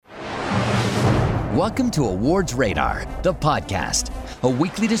Welcome to Awards Radar, the podcast, a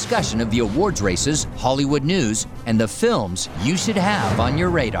weekly discussion of the awards races, Hollywood news, and the films you should have on your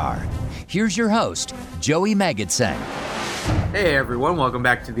radar. Here's your host, Joey Magidson. Hey everyone, welcome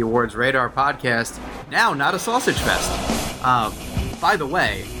back to the Awards Radar podcast. Now, not a sausage fest. By the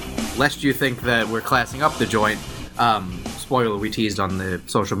way, lest you think that we're classing up the joint, spoiler, we teased on the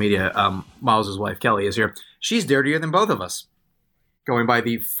social media, Miles' wife Kelly is here. She's dirtier than both of us. Going by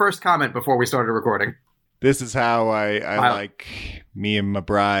the first comment before we started recording. This is how I like me and my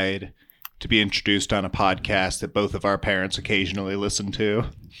bride to be introduced on a podcast that both of our parents occasionally listen to.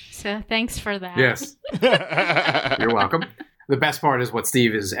 So thanks for that. Yes. You're welcome. The best part is what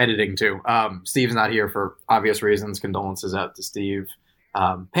Steve is editing to. Steve's not here for obvious reasons. Condolences out to Steve.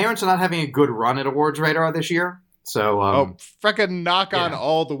 Parents are not having a good run at Awards Radar this year. So, frickin' knock on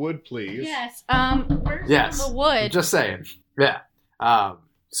all the wood, please. Yes. Where's all the wood? Just saying. Yeah.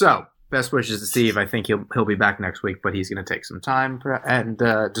 So, best wishes to Steve. I think he'll be back next week, but he's going to take some time, and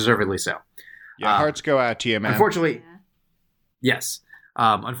deservedly so. Yeah, hearts go out to you, man. Unfortunately, yes.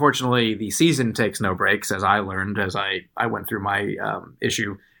 Unfortunately, the season takes no breaks, as I learned as I went through my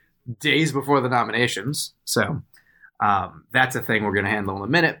issue days before the nominations. So, that's a thing we're going to handle in a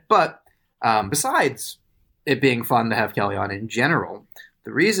minute. But besides it being fun to have Kelly on in general,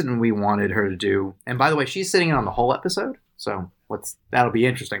 the reason we wanted her to do, and by the way, she's sitting in on the whole episode, so that'll be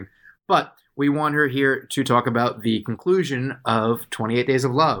interesting. But we want her here to talk about the conclusion of 28 Days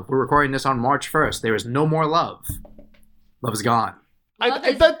of Love. We're recording this on March 1st. There is no more love. Love is gone. Love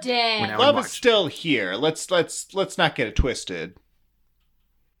is dead. Love is still here. Let's not get it twisted.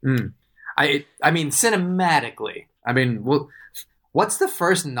 I mean, cinematically. I mean, what's the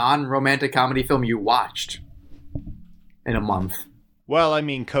first non-romantic comedy film you watched in a month? Well, I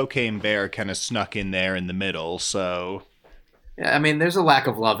mean, Cocaine Bear kind of snuck in there in the middle, so... Yeah, I mean, there's a lack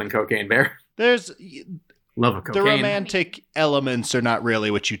of love in Cocaine Bear. There's... Love of cocaine. The romantic elements are not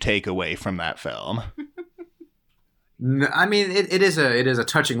really what you take away from that film. No, I mean, it is a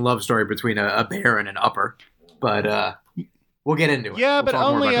touching love story between a bear and an upper, but we'll get into it. Yeah, we'll but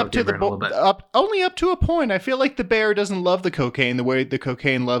only up to only up to a point. I feel like the bear doesn't love the cocaine the way the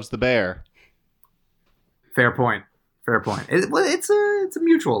cocaine loves the bear. Fair point. It's a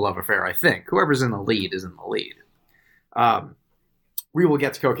mutual love affair, I think. Whoever's in the lead is in the lead. We will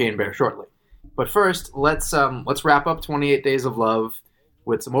get to Cocaine Bear shortly, but first, let's wrap up 28 Days of Love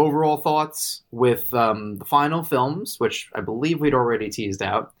with some overall thoughts with the final films, which I believe we'd already teased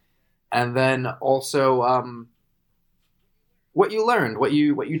out, and then also what you learned, what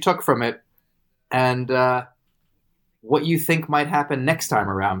you took from it, and what you think might happen next time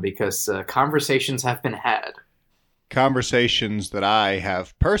around, because conversations have been had. Conversations that I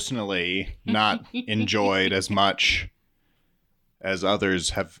have personally not enjoyed as much as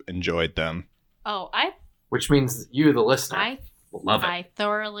others have enjoyed them. Which means you, the listener, will love it. I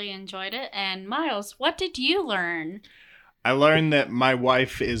thoroughly enjoyed it. And Miles, what did you learn? I learned that my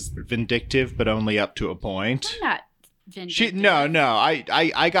wife is vindictive, but only up to a point. I'm not vindictive.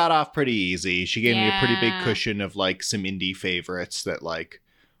 I got off pretty easy. She gave me a pretty big cushion of like some indie favorites that like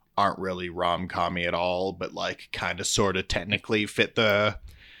aren't really rom-commy at all, but like kind of sort of technically fit the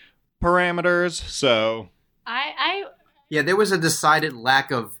parameters. So yeah, there was a decided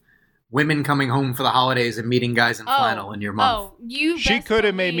lack of women coming home for the holidays and meeting guys in flannel in your month. She could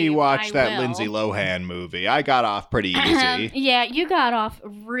have made me watch that Lindsay Lohan movie. I got off pretty easy. Yeah, you got off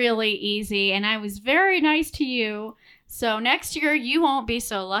really easy, and I was very nice to you. So next year, you won't be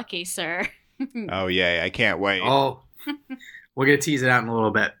so lucky, sir. Oh, yay. I can't wait. Oh, we're going to tease it out in a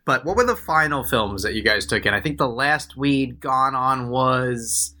little bit. But what were the final films that you guys took in? I think the last we'd gone on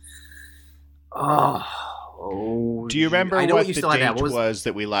was... Do you remember what the date was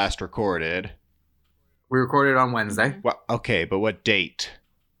that we last recorded? We recorded on Wednesday. Well, okay, but what date?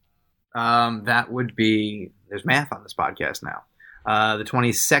 That would be... There's math on this podcast now. The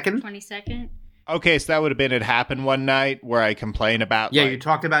 22nd? 22nd? Okay, so that would have been It Happened One Night, where I complain about... Yeah, you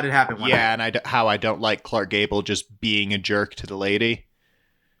talked about It Happened One Night. Yeah, and how I don't like Clark Gable just being a jerk to the lady.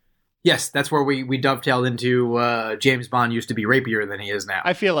 Yes, that's where we dovetailed into James Bond used to be rapier than he is now.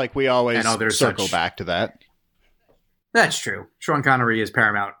 I feel like we always circle back to that. That's true. Sean Connery is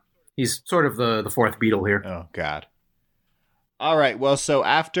paramount. He's sort of the fourth Beatle here. Oh, God. All right, well, so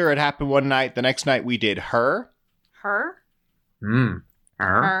after It Happened One Night, the next night we did Her. Her? Her?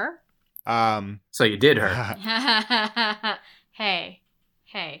 Her? So you did Her. Hey,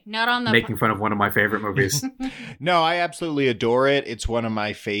 not on the... Making fun of one of my favorite movies. No, I absolutely adore it. It's one of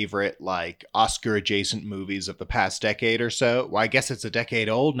my favorite, like, Oscar-adjacent movies of the past decade or so. Well, I guess it's a decade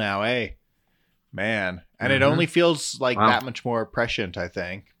old now, eh? Man. And it only feels like that much more prescient, I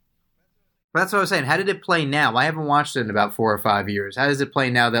think. That's what I was saying. How did it play now? I haven't watched it in about 4 or 5 years. How does it play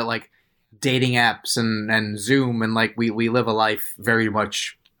now that like dating apps and Zoom and like we live a life very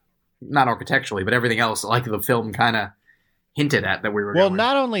much, not architecturally, but everything else like the film kind of hinted at that we were going.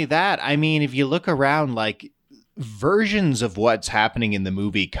 Not only that, I mean, if you look around, like versions of what's happening in the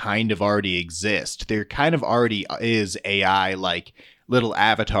movie kind of already exist. There kind of already is AI, like little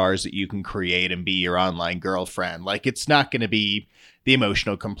avatars that you can create and be your online girlfriend. Like, it's not going to be the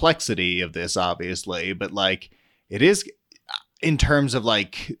emotional complexity of this, obviously, but like it is in terms of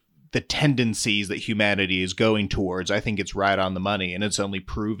like the tendencies that humanity is going towards. I think it's right on the money, and it's only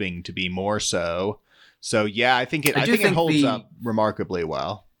proving to be more so. So yeah, I think it holds up remarkably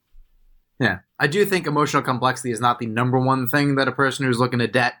well. Yeah, I do think emotional complexity is not the number one thing that a person who's looking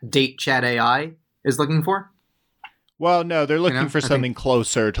to date chat AI is looking for. Well, no, they're looking for something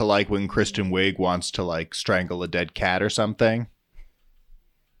closer to like when Kristen Wiig wants to like strangle a dead cat or something.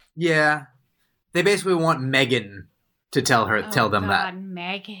 Yeah, they basically want Megan to tell them that.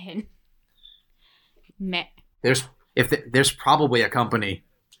 Megan. There's probably a company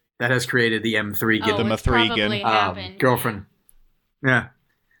that has created the M3 the Mithrigan girlfriend. Yeah.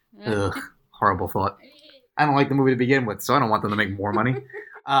 Ugh, horrible thought. I don't like the movie to begin with, so I don't want them to make more money.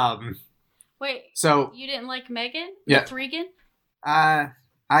 Wait, so you didn't like Megan? Yeah. Mithrigan? I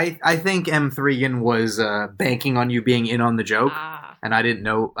think M3gan was banking on you being in on the joke, and I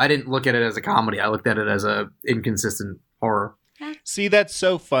didn't look at it as a comedy. I looked at it as a inconsistent horror. See, that's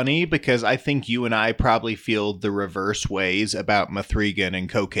so funny because I think you and I probably feel the reverse ways about Mithrigan and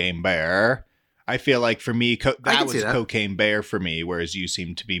Cocaine Bear. I feel like for me, that was Cocaine Bear for me, whereas you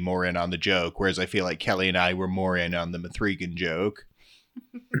seem to be more in on the joke, whereas I feel like Kelly and I were more in on the Mithrigan joke.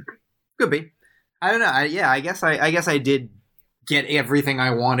 Could be. I don't know. I guess I did get everything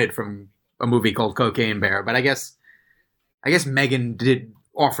I wanted from a movie called Cocaine Bear, but I guess Megan did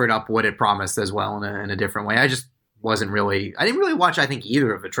offer it up what it promised as well in a different way. I just didn't really watch, I think,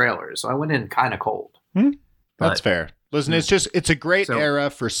 either of the trailers, so I went in kind of cold. That's fair. Listen, it's a great era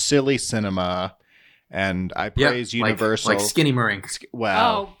for silly cinema, and I praise Universal. Like Skinny Marink.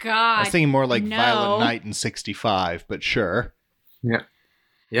 Wow. Oh, God. I was thinking more like Violent Night in 65, but sure. Yeah.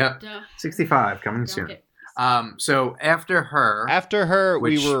 Yeah. 65 coming soon. So after her,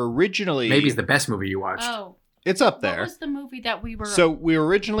 we were originally... Maybe it's the best movie you watched. Oh. It's up there. What was the movie that we were... So we were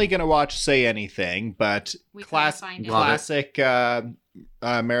originally going to watch Say Anything, but classic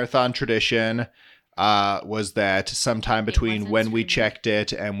marathon tradition was that sometime between when we checked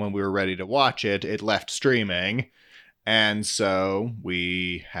it and when we were ready to watch it, it left streaming. And so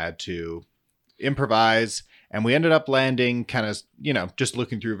we had to improvise, and we ended up landing kind of, just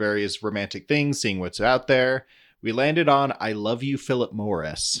looking through various romantic things, seeing what's out there. We landed on I Love You, Philip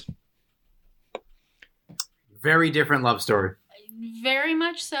Morris. Very different love story. Very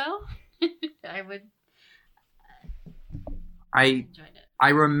much so. I enjoyed it. I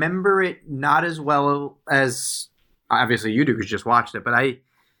remember it not as well as obviously you do because you just watched it, but I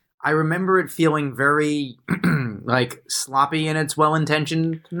remember it feeling very like sloppy in its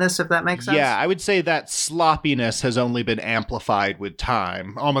well-intentionedness, if that makes sense. Yeah, I would say that sloppiness has only been amplified with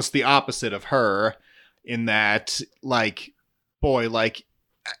time. Almost the opposite of her in that, like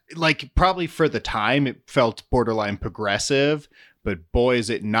probably for the time it felt borderline progressive, but boy,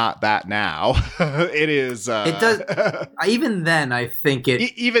 is it not that now. It is. It does. Even then, I think it.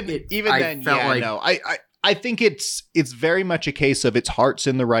 I think it's very much a case of its heart's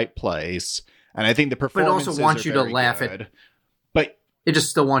in the right place, and I think the performances. But it also wants you to laugh good. at. But it just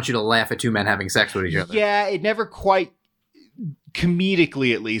still wants you to laugh at two men having sex with each other. Yeah, it never quite,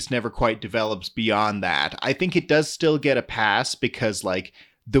 comedically at least, never quite develops beyond that. I think it does still get a pass because like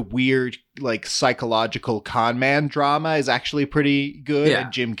the weird like psychological con man drama is actually pretty good,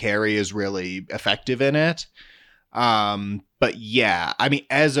 and Jim Carrey is really effective in it. But yeah, I mean,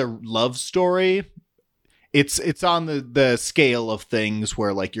 as a love story, it's on the scale of things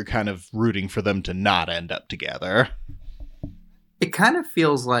where like you're kind of rooting for them to not end up together. It kind of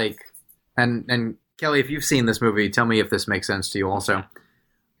feels like, and Kelly, if you've seen this movie, tell me if this makes sense to you also.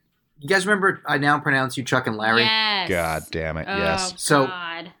 You guys remember I Now Pronounce You Chuck and Larry? Yes. God damn it, yes. So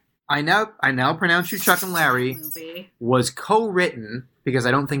God. I Now Pronounce You Chuck and Larry was co-written, because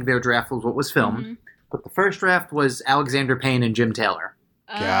I don't think their draft was what was filmed, but the first draft was Alexander Payne and Jim Taylor.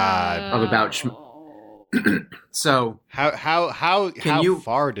 God. Of about... So... How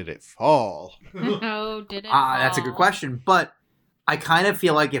far did it fall? Oh, did it fall? That's a good question, but I kind of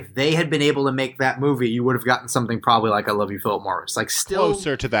feel like if they had been able to make that movie, you would have gotten something probably like I Love You, Philip Morris. Like, still...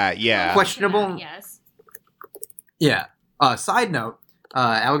 Closer to that, yeah. Questionable. Yes. Yeah. Side note,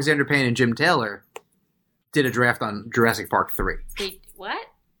 Alexander Payne and Jim Taylor did a draft on Jurassic Park 3. What?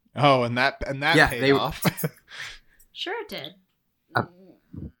 Oh, and that Yeah, paid off. Sure it did.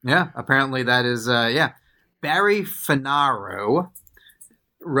 Yeah, apparently that is, Barry Finaro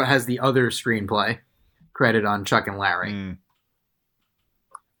has the other screenplay credit on Chuck and Larry. Mm.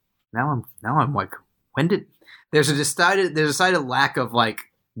 Now I'm like, when did... There's a decided lack of, like,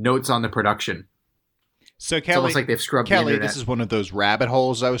 notes on the production. So It's Kelly, almost like they've scrubbed the Kelly, internet. this is one of those rabbit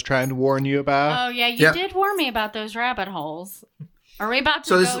holes I was trying to warn you about. Oh, yeah, you Yep. did warn me about those rabbit holes. Are we about to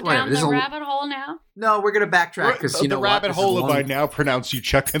So this go is- wait, down this the is a- rabbit hole now? No, we're going to backtrack because, you know the what? rabbit This is hole of one- I now pronounce you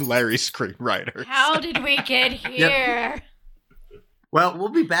Chuck and Larry screenwriters. How did we get here? Well, we'll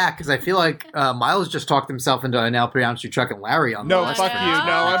be back because I feel like Miles just talked himself into I now pronounce you Chuck and Larry on the No, last fuck one. you. No,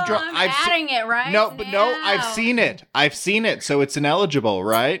 I'm I've se- adding it right No, but no, I've now. seen it. I've seen it, so it's ineligible,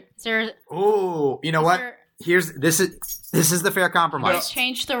 right? Is there, Oh, you know is what? there- This is the fair compromise Let's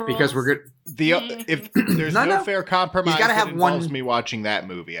change the rules. because we're good. The if there's No, no, no. fair compromise, He's gotta that have involves one- me watching that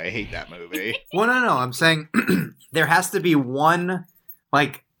movie. I hate that movie. Well, no. I'm saying there has to be one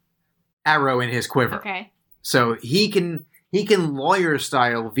like arrow in his quiver, Okay. so he can lawyer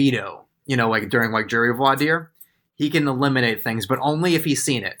style veto. You know, like during like jury voir dire, he can eliminate things, but only if he's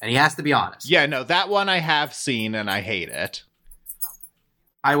seen it, and he has to be honest. Yeah, no, that one I have seen and I hate it.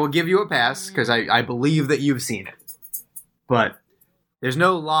 I will give you a pass because I believe that you've seen it. But there's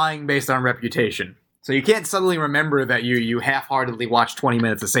no lying based on reputation. So you can't suddenly remember that you half-heartedly watched 20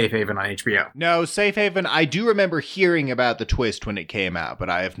 minutes of Safe Haven on HBO. No, Safe Haven, I do remember hearing about the twist when it came out, but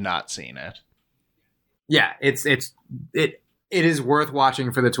I have not seen it. Yeah, it is worth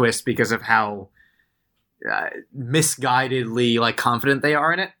watching for the twist because of how misguidedly like confident they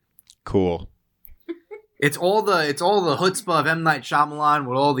are in it. Cool. It's all the chutzpah of M. Night Shyamalan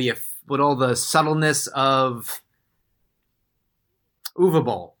with all the subtleness of Uwe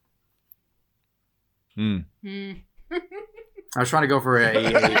Boll. Hmm. I was trying to go for a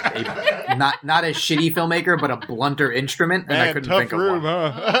not a shitty filmmaker, but a blunter instrument, and I Man, couldn't tough think of room,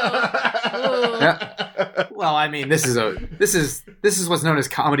 one. huh? Yeah. Well, I mean, this is what's known as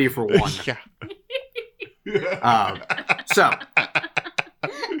comedy for one. Yeah. So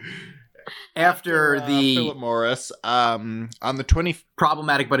after the Philip Morris, on the 20th.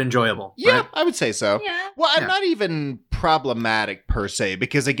 problematic but enjoyable, Yeah, right? I would say so. Yeah. Well, I'm Yeah. not even problematic per se,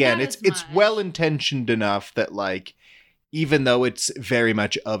 because again, Not it's as it's much. well intentioned enough that like, even though it's very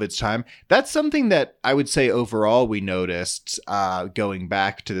much of its time, that's something that I would say overall we noticed going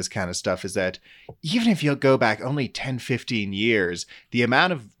back to this kind of stuff is that even if you go back only 10, 15 years, the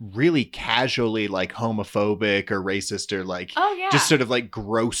amount of really casually like homophobic or racist or like Oh, yeah. just sort of like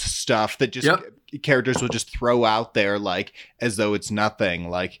gross stuff that just Yep. characters will just throw out there like as though it's nothing.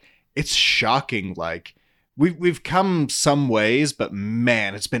 Like it's shocking. Like we've come some ways, but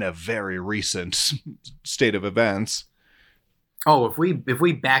man, it's been a very recent state of events. Oh, if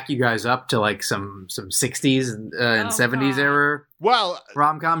we back you guys up to like some 60s and Oh, 70s God. era Well,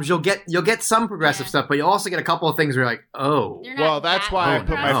 rom-coms, you'll get some progressive Yeah. stuff, but you'll also get a couple of things where you're like, oh, They're not well, that's that why I put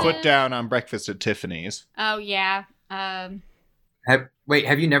my progressive. foot down on Breakfast at Tiffany's. Oh, yeah.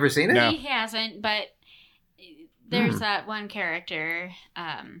 have you never seen it? No. He hasn't, but there's that one character.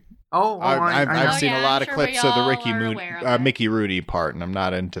 Oh, I've know. seen yeah, a lot I'm of sure clips we of the all Ricky are aware of it. Mickey Rooney part, and I'm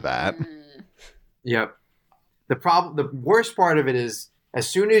not into that. Yep. The worst part of it is as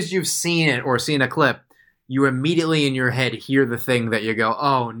soon as you've seen it or seen a clip, you immediately in your head hear the thing that you go,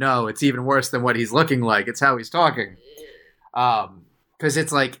 oh no, it's even worse than what he's looking like. It's how he's talking. Because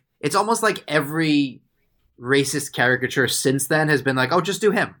it's like it's almost like every racist caricature since then has been like, oh, just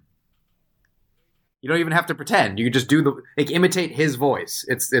do him. You don't even have to pretend. You can just do imitate his voice.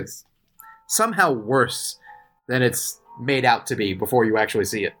 It's somehow worse than it's made out to be before you actually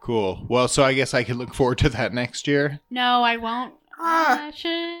see it. Cool. Well, so I guess I can look forward to that next year. No, I won't.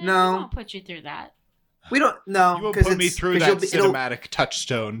 I no. won't put you through that. We don't know. You won't put me through that cinematic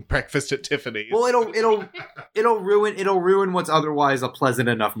touchstone, Breakfast at Tiffany's. Well, it'll ruin what's otherwise a pleasant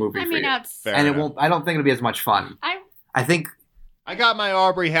enough movie I for mean, you. Fair And it enough. won't. I don't think it'll be as much fun. I think I got my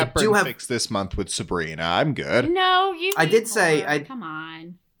Aubrey do Hepburn have- fix this month with Sabrina. I'm good. No, you. I need did say- more. I- Come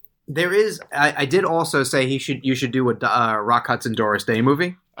on. there is. I did also say you should do a Rock Hudson Doris Day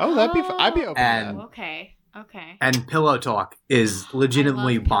movie, Oh, that'd be fun. I'd be open And- to Okay. Okay. and Pillow Talk is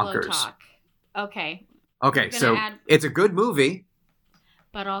legitimately I love Pillow bonkers. Talk. Okay, Okay, Gonna so add- it's a good movie.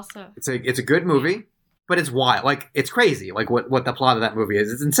 but also It's a good movie, but it's wild. Like it's crazy. Like what the plot of that movie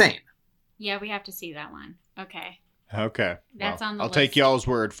is. It's insane. yeah, we have to see that one. Okay. that. Okay. That's on the I'll take list. y'all's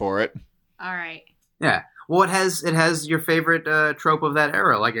word for it. All right. Yeah. Well, it has your favorite trope of that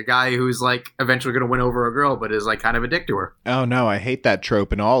era, like a guy who's like eventually going to win over a girl, but is like kind of a dick to her. Oh, no. I hate that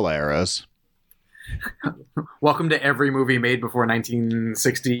trope in all eras. Welcome to every movie made before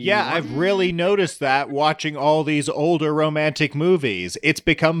 1960. Yeah, I've really noticed that watching all these older romantic movies. It's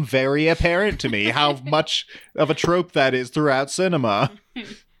become very apparent to me how much of a trope that is throughout cinema.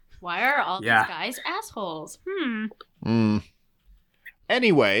 Why are all these guys assholes?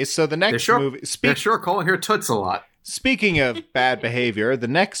 Anyway, so the next movie... They're sure calling her toots a lot. Speaking of bad behavior, the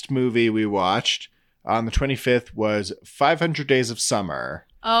next movie we watched on the 25th was 500 Days of Summer.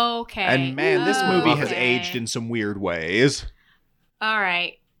 Okay. And man, this movie has aged in some weird ways. All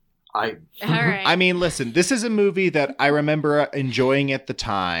right. All right. I mean, listen, this is a movie that I remember enjoying at the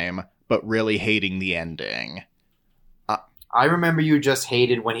time, but really hating the ending. I remember you just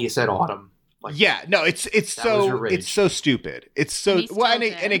hated when he said autumn. It's so stupid. It's so and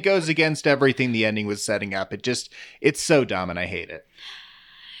it goes against everything the ending was setting up. It's so dumb, and I hate it.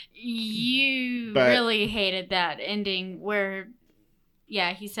 You really hated that ending where,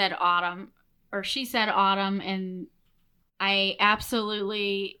 he said autumn, or she said autumn, and I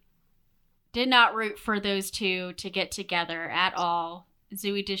absolutely did not root for those two to get together at all.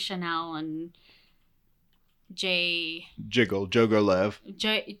 Zooey Deschanel and Jogo Lev.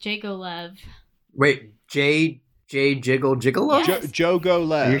 Jago Lev. Wait, J Gigolo? Yes. Jogo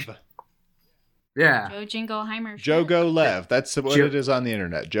Lev. Yeah. Joe Jingleheimer. Jogo Lev. That's what it is on the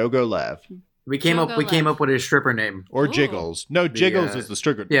internet. Jogo Lev. We came up with his stripper name. Or Jiggles. No, Jiggles is the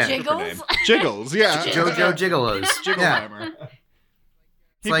stripper name. Jiggles, yeah. JoJo Gigolos. Jiggleheimer.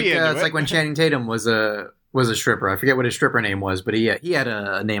 It's like when Channing Tatum was a stripper. I forget what his stripper name was, but he had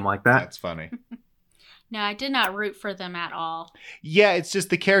a name like that. That's funny. No, I did not root for them at all. Yeah, it's just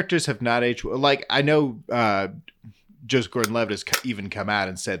the characters have not aged. Like, I know Joseph Gordon-Levitt has even come out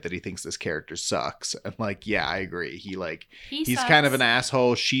and said that he thinks this character sucks. And like, yeah, I agree. He's kind of an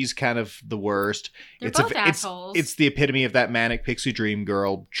asshole. She's kind of the worst. They're both assholes. It's the epitome of that manic pixie dream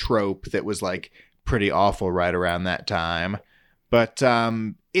girl trope that was like pretty awful right around that time. But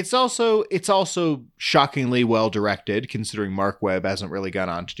it's also shockingly well directed, considering Mark Webb hasn't really gone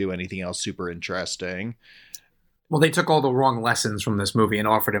on to do anything else super interesting. Well, they took all the wrong lessons from this movie and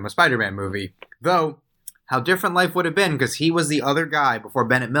offered him a Spider-Man movie. Though, how different life would have been, because he was the other guy before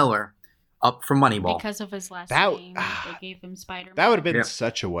Bennett Miller up from Moneyball. Because of his last name, they gave him Spider-Man. That would have been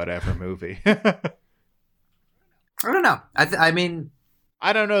such a whatever movie. I don't know. I mean...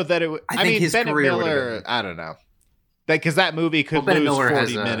 I don't know that it would... I mean, Bennett Miller, I don't know. Because that movie could lose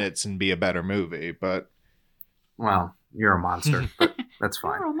 40 minutes and be a better movie, but... Well, you're a monster, but that's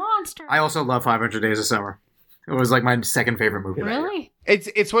fine. You're a monster. I also love 500 Days of Summer. It was like my second favorite movie. Really?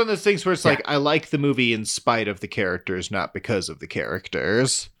 It's one of those things where it's like, I like the movie in spite of the characters, not because of the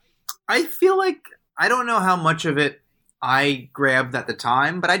characters. I feel like, I don't know how much of it I grabbed at the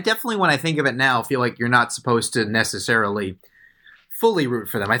time, but I definitely, when I think of it now, feel like you're not supposed to necessarily fully root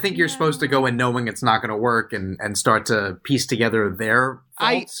for them. I think you're supposed to go in knowing it's not going to work and start to piece together their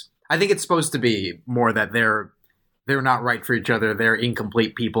faults. I think it's supposed to be more that they're not right for each other. They're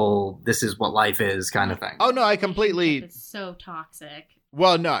incomplete people. This is what life is, kind of thing. Oh no, I completely. It's so toxic.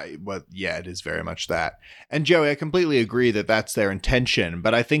 Well, no, yeah, it is very much that. And Joey, I completely agree that that's their intention,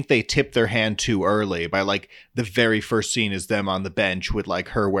 but I think they tipped their hand too early by like the very first scene is them on the bench with like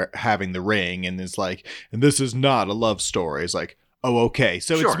her having the ring, and it's like, and this is not a love story. It's like, oh, okay.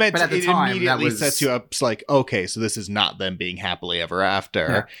 So sure, it's meant to, it time, immediately sets you up. It's like, okay, so this is not them being happily ever after.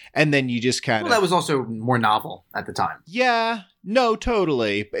 Yeah. And then you just kind of... Well, that was also more novel at the time. Yeah, no,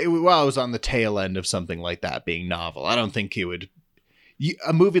 totally. I was on the tail end of something like that being novel. I don't think it would...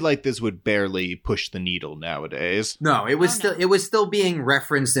 A movie like this would barely push the needle nowadays. No, it was still being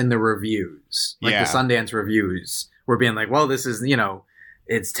referenced in the reviews. Like the Sundance reviews were being like, well, this is,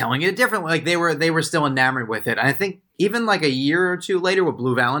 it's telling it differently. Like they were still enamored with it. And I think even like a year or two later with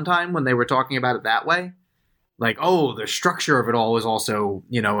Blue Valentine, when they were talking about it that way, like, oh, the structure of it all is also,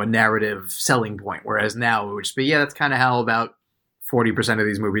 a narrative selling point. Whereas now it would just be, that's kind of how about 40% of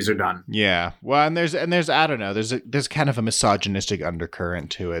these movies are done. Yeah. Well, and there's I don't know, there's kind of a misogynistic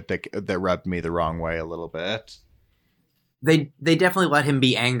undercurrent to it that rubbed me the wrong way a little bit. They definitely let him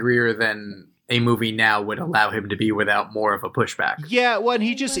be angrier than a movie now would allow him to be without more of a pushback. Yeah, well, and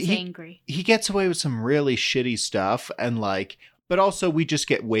he angry. He gets away with some really shitty stuff, and like, but also we just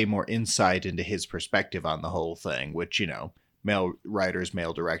get way more insight into his perspective on the whole thing, which, male writers,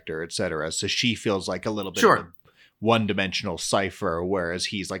 male director, etc. So she feels like a little bit of a one-dimensional cipher, whereas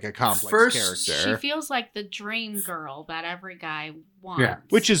he's like a complex character. She feels like the dream girl that every guy wants. Yeah.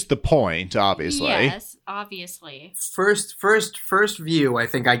 Which is the point, obviously. Yes, obviously. First view, I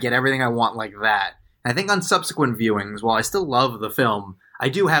think I get everything I want like that. I think on subsequent viewings, while I still love the film, I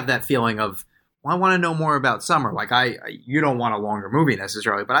do have that feeling of, well, I want to know more about Summer. Like you don't want a longer movie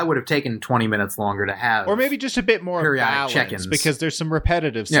necessarily, but I would have taken 20 minutes longer to have. Or maybe just a bit more periodic balance, check-ins. because there's some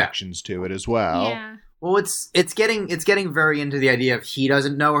repetitive sections to it as well. Yeah. Well, it's getting very into the idea of he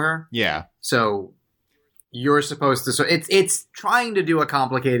doesn't know her. Yeah. So you're supposed to. So it's trying to do a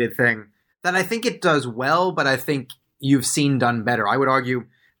complicated thing that I think it does well, but I think you've seen done better. I would argue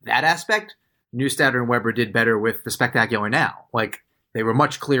that aspect, Neustadter and Weber did better with The Spectacular Now. Like, they were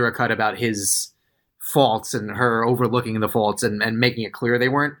much clearer cut about his faults and her overlooking the faults and making it clear they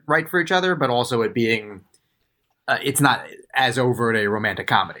weren't right for each other, but also it being, it's not as overt a romantic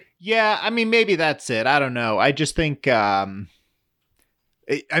comedy. Yeah, I mean, maybe that's it. I don't know. I just think, if not...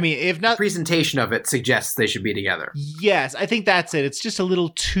 The presentation of it suggests they should be together. Yes, I think that's it. It's just a little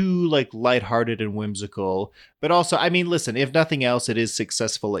too, like, lighthearted and whimsical. But also, I mean, listen, if nothing else, it is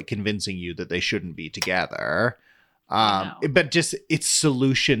successful at convincing you that they shouldn't be together. But just its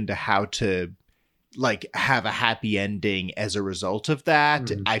solution to how to, like, have a happy ending as a result of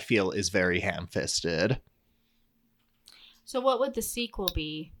that, I feel is very ham-fisted. So what would the sequel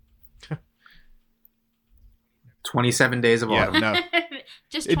be? 27 Days of Autumn. No.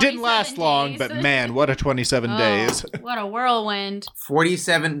 Just It didn't last long, days. but man, what a 27 days. What a whirlwind.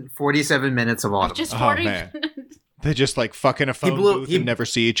 47 minutes of autumn. Just Oh, 40 man. They just, like, fuck in a phone booth and never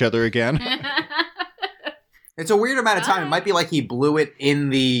see each other again. It's a weird amount of time. It might be like he blew it in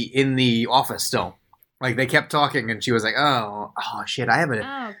the office still. Like, they kept talking and she was like, oh shit, I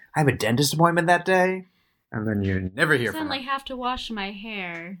have a dentist appointment that day. And then you never hear from her. suddenly have to wash my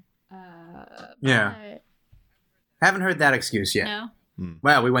hair. Yeah. Haven't heard that excuse yet. No.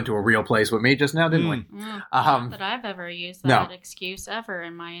 Well, we went to a real place with me just now, didn't we? Not that I've ever used that excuse ever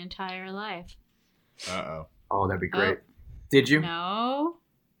in my entire life. Uh-oh. Oh, that'd be great. Did you? No.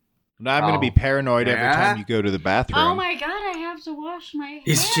 Now I'm going to be paranoid every time you go to the bathroom. Oh my god, I have to wash my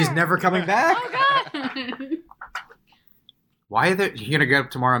hair. She's never coming back? Oh god. Why are you're going to get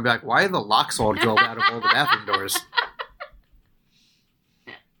up tomorrow and be like, why are the locks all drilled out of all the bathroom doors?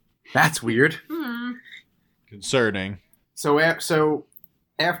 That's weird. Concerning. So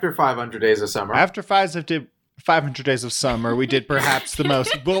after 500 Days of Summer. After 500 Days of Summer, we did perhaps the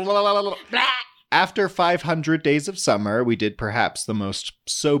most... After 500 Days of Summer, we did perhaps the most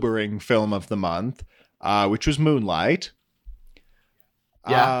sobering film of the month, which was Moonlight.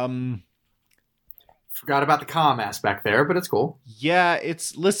 Yeah. Forgot about the calm aspect there, but it's cool. Yeah,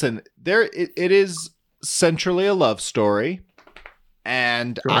 it is centrally a love story,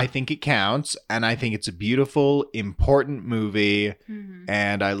 and Sure. I think it counts, and I think it's a beautiful, important movie,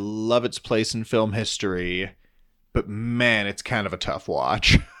 and I love its place in film history, but man, it's kind of a tough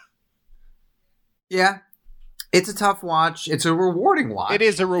watch. Yeah. It's a tough watch. It's a rewarding watch. It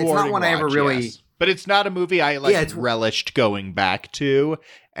is a rewarding watch. It's not one I ever really... Yes. But it's not a movie I relished going back to.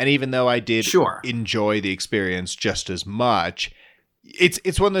 And even though I did enjoy the experience just as much,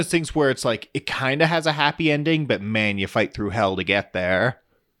 it's one of those things where it's like, it kind of has a happy ending, but man, you fight through hell to get there.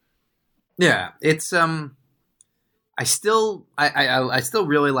 Yeah. It's, I still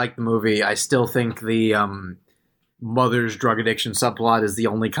really like the movie. I still think the, mother's drug addiction subplot is the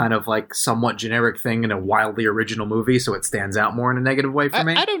only kind of like somewhat generic thing in a wildly original movie, so it stands out more in a negative way for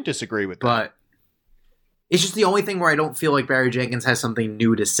me. I don't disagree with that. But it's just the only thing where I don't feel like Barry Jenkins has something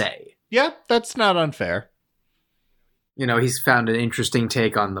new to say. Yeah, that's not unfair. You know, he's found an interesting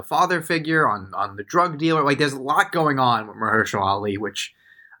take on the father figure, on the drug dealer. Like, there's a lot going on with Mahershala Ali, which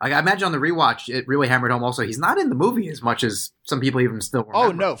I imagine on the rewatch, it really hammered home also. He's not in the movie as much as some people even still remember.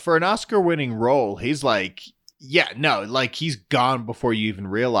 Oh, no. For an Oscar-winning role, he's like... Yeah, no, like he's gone before you even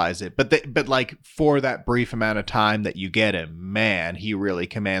realize it. But like for that brief amount of time that you get him, man, he really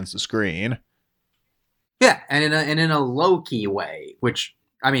commands the screen. Yeah, and in a low key way, which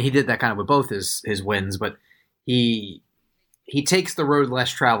I mean, he did that kind of with both his wins, but he takes the road less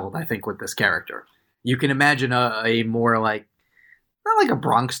traveled, I think, with this character. You can imagine a more like, not like a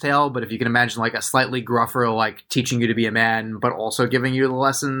Bronx Tale, but if you can imagine like a slightly gruffer, like teaching you to be a man, but also giving you the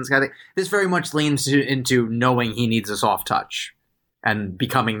lessons kind of thing. This very much leans into knowing he needs a soft touch and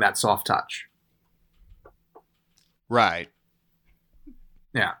becoming that soft touch. Right.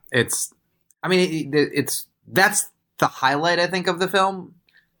 Yeah. That's the highlight, I think, of the film,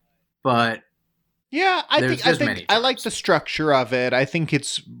 but yeah, I think many I like the structure of it. I think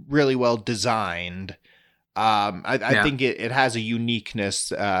it's really well designed. I think it has a uniqueness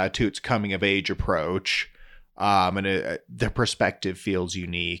to its coming of age approach, and the perspective feels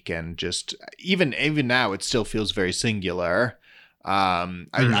unique, and just even now it still feels very singular.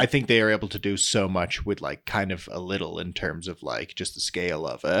 I think they are able to do so much with like kind of a little in terms of like just the scale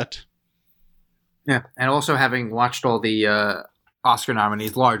of it. Yeah, and also having watched all the Oscar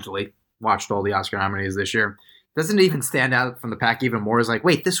nominees largely, watched all the Oscar nominees this year, doesn't it even stand out from the pack even more? Is like,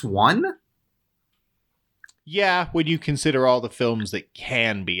 wait, this won? Yeah, when you consider all the films that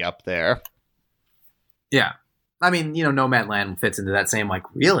can be up there. Yeah. I mean, Nomadland fits into that same, like,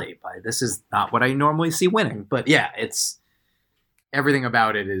 really? This is not what I normally see winning. But yeah, it's everything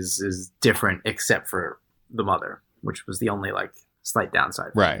about it is different except for The Mother, which was the only, like, slight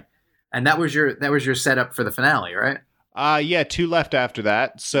downside. Right. And that was your setup for the finale, right? Yeah, 2 left after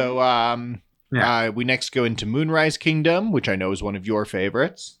that. So we next go into Moonrise Kingdom, which I know is one of your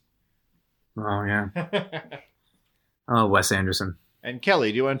favorites. Oh, yeah. Oh, Wes Anderson. And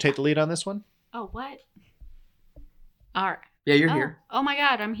Kelly, do you want to take the lead on this one? Oh, what? All right. Yeah, you're here. Oh my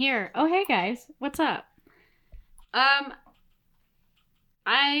God, I'm here. Oh, hey guys, what's up? I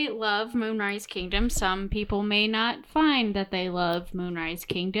love Moonrise Kingdom. Some people may not find that they love Moonrise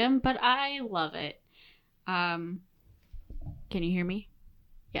Kingdom, but I love it. Can you hear me?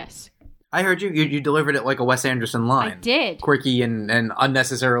 Yes. I heard you. You delivered it like a Wes Anderson line. I did. Quirky and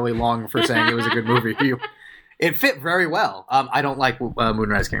unnecessarily long for saying it was a good movie. It fit very well. I don't like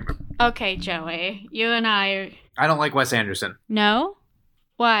Moonrise Kingdom. Okay, Joey. You and I don't like Wes Anderson. No?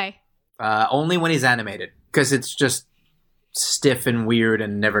 Why? Only when he's animated. Because it's just stiff and weird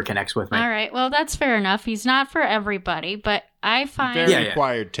and never connects with me. All right. Well, that's fair enough. He's not for everybody, but I find... Very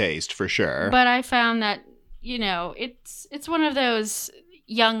acquired taste, for sure. But I found that, it's one of those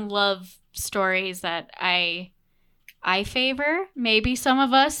young love stories that I favor. Maybe some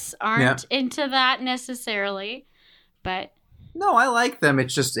of us aren't into that necessarily, but... No, I like them.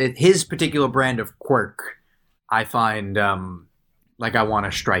 It's just his particular brand of quirk, I find, like I want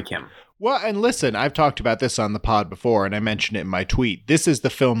to strike him. Well, and listen, I've talked about this on the pod before, and I mentioned it in my tweet. This is the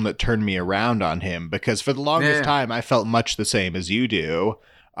film that turned me around on him, because for the longest time, I felt much the same as you do.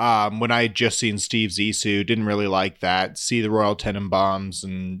 When I had just seen Steve Zissou, didn't really like that. See the Royal Tenenbaums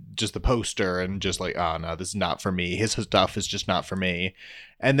and just the poster, and just like, oh no, this is not for me. His stuff is just not for me.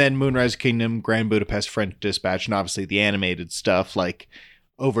 And then Moonrise Kingdom, Grand Budapest French Dispatch, and obviously the animated stuff. Like,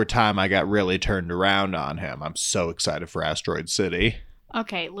 over time, I got really turned around on him. I'm so excited for Asteroid City.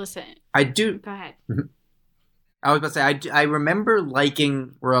 Okay, listen. I do. Go ahead. I was about to say, I remember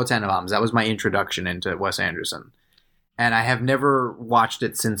liking Royal Tenenbaums. That was my introduction into Wes Anderson. And I have never watched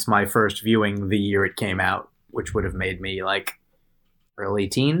it since my first viewing the year it came out, which would have made me like early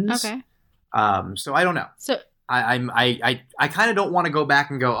teens. Okay. So I don't know. So I kind of don't want to go back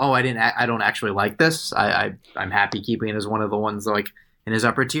and go, oh, I don't actually like this. I'm happy keeping it as one of the ones like in his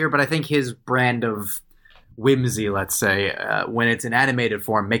upper tier. But I think his brand of whimsy, let's say, when it's in animated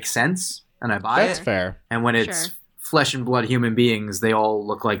form, makes sense, and I buy it. That's fair. And when it's flesh and blood human beings, they all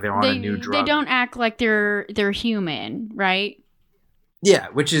look like they're on a new drug. They don't act like they're human, right? Yeah,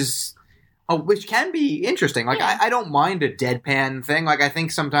 which can be interesting. Like I don't mind a deadpan thing. Like I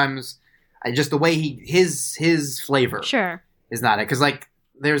think sometimes just the way his flavor is not it. Because like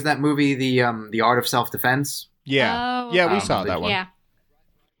there's that movie, the Art of Self-Defense. Yeah, we saw that one. Yeah.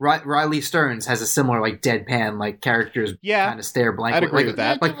 Riley Stearns has a similar like deadpan like characters kind of stare blankly. I'd agree with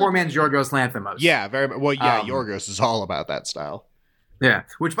that. Like poor man's Yorgos Lanthimos. Yeah, very well. Yeah, Yorgos is all about that style. Yeah.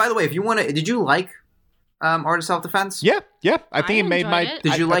 Which, by the way, if you want to, did you like Art of Self-Defense? Yeah. I think it made my. It.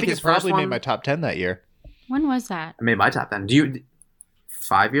 Did you like his his first probably one? made my top 10 that year. When was that? I made my top 10.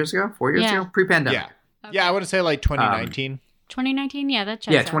 5 years ago? 4 years ago? Pre-pandemic. Yeah. Okay. Yeah, I want to say like 2019. 2019? Yeah, that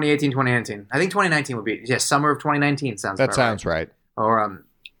checks out. 2018, 2019. I think 2019 would be summer of 2019 sounds. That sounds right. Or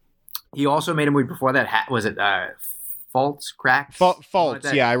he also made a movie before that. Was it Faults, Cracks?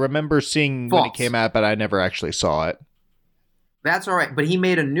 Faults. Yeah, I remember seeing when it came out, but I never actually saw it. That's all right. But he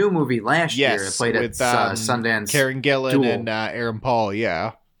made a new movie last year. It played with, at Sundance. Karen Gillan Duel. and Aaron Paul.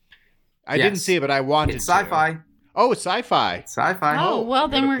 Yeah, I didn't see it, but I wanted. It's sci-fi. Oh, it's sci-fi. Sci-fi. Oh, well,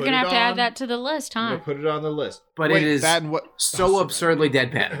 then we're going to have to add that to the list, huh? I'm gonna put it on the list. But it is so absurdly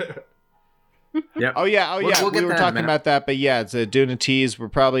deadpan. Yep. Oh yeah. We'll we were talking about that, but yeah, it's doing a tease. We're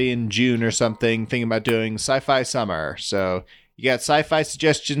probably in June or something, thinking about doing sci-fi summer. So you got sci-fi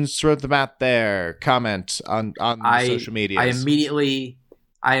suggestions, throw them out there. Comment on the social media. I immediately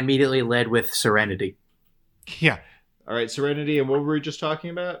led with Serenity. Yeah. All right, Serenity, and what were we just talking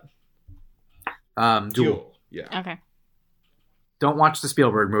about? Duel. Yeah. Okay. Don't watch the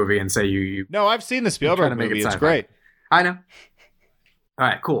Spielberg movie and say you. No, I've seen the Spielberg movie. It's great. I know. All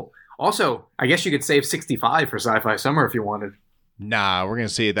right, cool. Also, I guess you could save 65 for Sci-Fi Summer if you wanted. Nah, we're gonna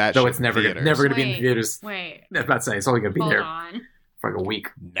see that. Though it's never gonna be in theaters. Wait. I was about to say it's only gonna be Hold there on. for like a week.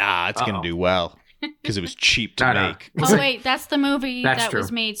 Nah, it's gonna do well because it was cheap to make. Oh wait, that's the movie that true.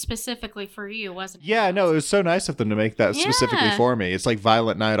 was made specifically for you, wasn't it? Yeah, no, it was so nice of them to make that specifically for me. It's like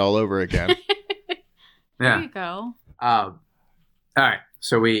Violent Night all over again. There you go. All right,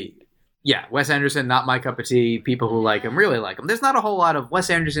 so we yeah, Wes Anderson, not my cup of tea. People who like him really like him. There's not a whole lot of Wes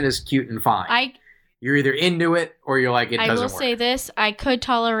Anderson is cute and fine. You're either into it or you're like, it doesn't work. I will say this. I could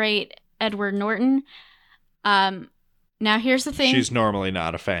tolerate Edward Norton. Now, here's the thing. She's normally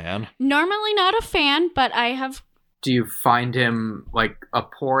not a fan. Normally not a fan, but I have... Do you find him, like, a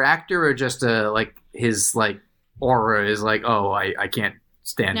poor actor or just his, like, aura is like, oh, I can't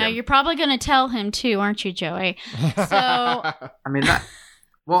stand him? Now, you're probably going to tell him, too, aren't you, Joey? So... I mean, that...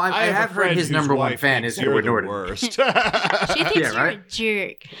 Well, I have heard his number one fan is Edward Norton. Worst. She thinks you're a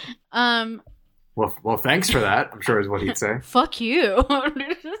jerk. Well, thanks for that, I'm sure is what he'd say. Fuck you.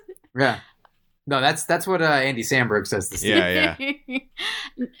 Yeah. No, that's what Andy Samberg says to Steve. Yeah.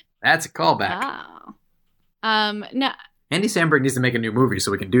 That's a callback. Wow. No. Andy Samberg needs to make a new movie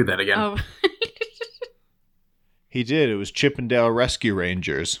so we can do that again. Oh. He did. It was Chippendale Rescue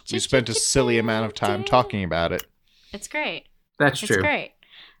Rangers. We spent a silly amount of time talking about it. It's great. That's true. It's great.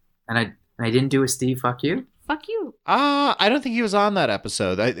 And I didn't do a Steve, fuck you? Fuck you. I don't think he was on that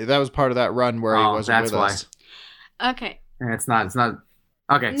episode. That was part of that run where he wasn't with us. Okay. It's not.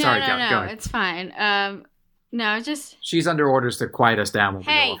 Okay, sorry, go ahead. It's fine. No, just... She's under orders to quiet us down when we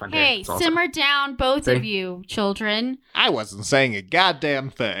go off on Hey, simmer down, both of you, children. I wasn't saying a goddamn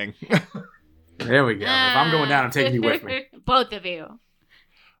thing. There we go. If I'm going down, I'm taking you with me. Both of you.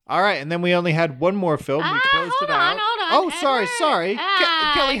 All right, and then we only had one more film. We closed it out. Hold on. Oh, sorry.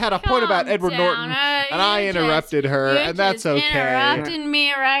 Kelly had a point about Edward Norton, and I interrupted her, and that's okay. Interrupting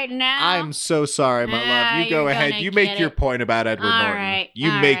me right now. I'm so sorry, my love. You go ahead. You make your point about Edward Norton. Right,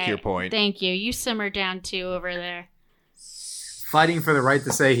 you make your point. Thank you. You simmer down too over there. Fighting for the right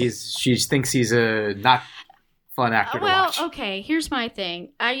to say she thinks he's a not fun actor to watch. Well, okay, here's my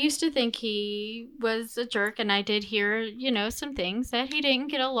thing. I used to think he was a jerk, and I did hear, some things that he didn't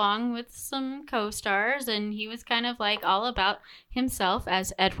get along with some co-stars, and he was kind of like all about himself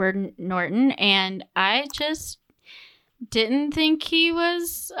as Edward Norton, and I just didn't think he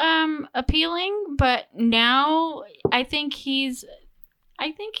was appealing, but now I think he's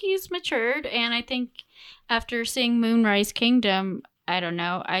matured, and I think after seeing Moonrise Kingdom, I don't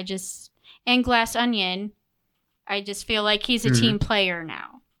know, and Glass Onion, I just feel like he's a team player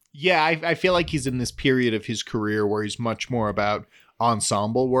now. Yeah, I feel like he's in this period of his career where he's much more about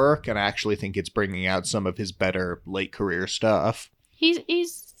ensemble work, and I actually think it's bringing out some of his better late career stuff. He's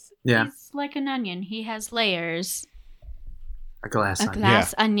like an onion. He has layers. A glass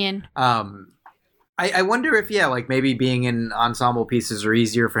onion. I wonder if, maybe being in ensemble pieces are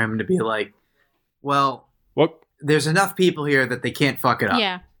easier for him to be like, well, what? There's enough people here that they can't fuck it up.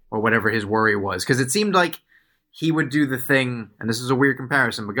 Yeah. Or whatever his worry was. Because it seemed like he would do the thing, and this is a weird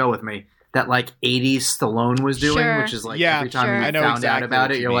comparison, but go with me, that 80s Stallone was doing, which is every time you found out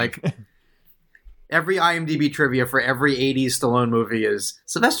about it, you're like... Every IMDb trivia for every 80s Stallone movie is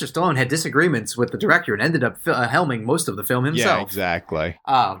Sylvester Stallone had disagreements with the director and ended up helming most of the film himself. Yeah, exactly.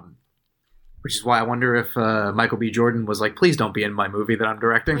 Which is why I wonder if Michael B. Jordan was like, please don't be in my movie that I'm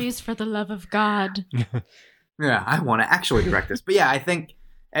directing. Please, for the love of God. Yeah, I want to actually direct this. But yeah, I think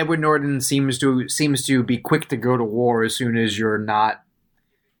Edward Norton seems to be quick to go to war as soon as you're not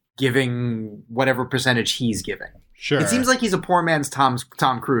giving whatever percentage he's giving. Sure. It seems like he's a poor man's Tom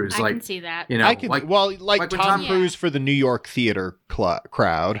Cruise. I can see that. Like Tom Cruise for the New York theater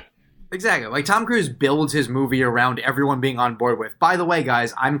crowd. Exactly. Like Tom Cruise builds his movie around everyone being on board with, by the way,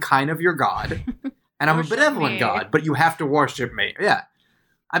 guys, I'm kind of your god. And I'm a benevolent god, but you have to worship me. Yeah.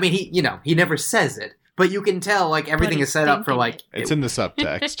 I mean, he never says it, but you can tell everything is set up for it's in the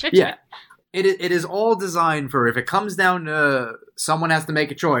subtext. Yeah. It is all designed for if it comes down to someone has to make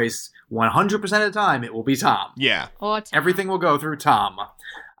a choice, 100% of the time it will be Tom. Yeah. Everything will go through Tom.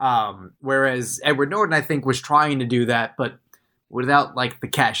 Whereas Edward Norton, I think, was trying to do that, but without the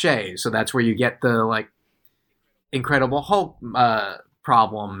cachet. So that's where you get the Incredible Hulk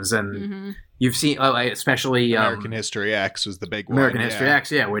problems, and you've seen especially American History X was the big one. American History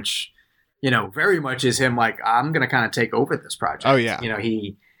X, yeah, which very much is him I'm going to kind of take over this project. Oh yeah.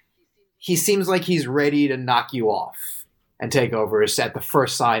 He seems like he's ready to knock you off and take over at the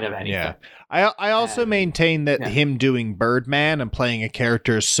first sign of anything. Yeah. I also maintain that him doing Birdman and playing a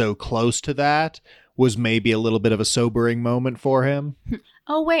character so close to that was maybe a little bit of a sobering moment for him.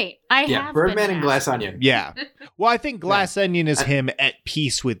 Oh, wait. I have Birdman and Glass Onion. Yeah. Well, I think Glass Onion is him at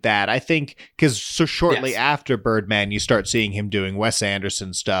peace with that. I think because shortly after Birdman, you start seeing him doing Wes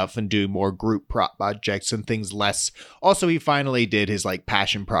Anderson stuff and do more group projects and things less. Also, he finally did his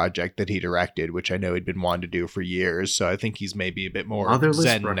passion project that he directed, which I know he'd been wanting to do for years. So I think he's maybe a bit more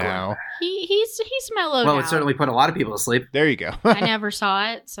zen now. He's mellowed out. Well, it certainly put a lot of people to sleep. There you go. I never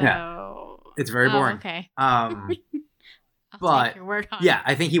saw it, so... It's very boring. Okay. But take your word on yeah, it.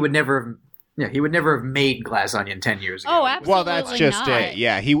 I think he would never have. Yeah, he would never have made Glass Onion 10 years ago. Oh, absolutely. Well, that's just not. it.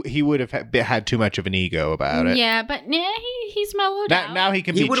 Yeah, he would have had too much of an ego about it. Yeah, but he's mellowed out. Now he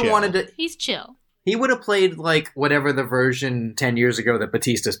can He be would have chill. wanted to. He's chill. He would have played like whatever the version 10 years ago that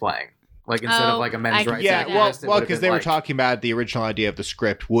Batista's playing. Like instead of like a I men's can rights see Yeah, that. activist, it well, would have because been they were like- talking about the original idea of the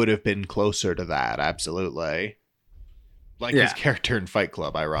script would have been closer to that. Absolutely. Like his Yeah. character in Fight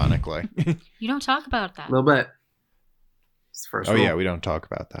Club, ironically. You don't talk about that. a little bit. It's the first Oh rule. yeah, we don't talk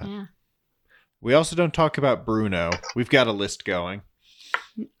about that. Yeah. We also don't talk about Bruno. We've got a list going.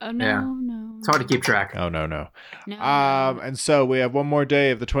 Oh no, Yeah. no. It's hard to keep track. Oh no. No. And so we have one more day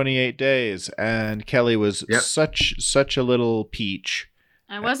of the 28 days, and Kelly was Yep. such a little peach,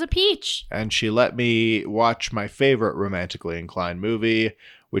 I was a peach. and she let me watch my favorite romantically inclined movie,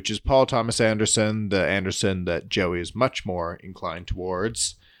 which is Paul Thomas Anderson, the Anderson that Joey is much more inclined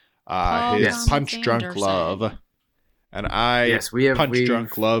towards. Paul His Thomas Punch Drunk Anderson. Love, and I Yes, we've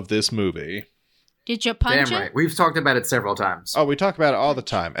Drunk love this movie. Did you Damn punch right. it? We've talked about it several times. Oh, we talk about it all the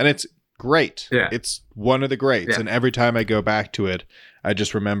time, and it's great. Yeah. It's one of the greats, Yeah. and every time I go back to it, I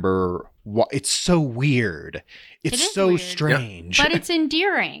just remember it's so weird. It's It is so weird. strange. But it's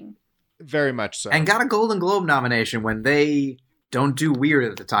endearing. Very much so. And got a Golden Globe nomination when they don't do weird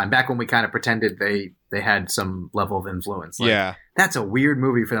at the time. Back when we kind of pretended they had some level of influence. Like, yeah. that's a weird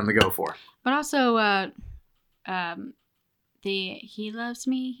movie for them to go for. But also, the he loves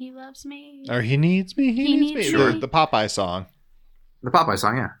me. Or he needs me, he needs me. needs me. The Popeye song. The Popeye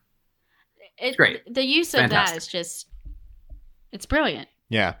song, yeah. It's great. The use of Fantastic. that is just, it's brilliant.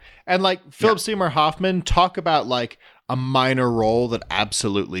 Yeah. And like Philip Seymour Hoffman, talk about like a minor role that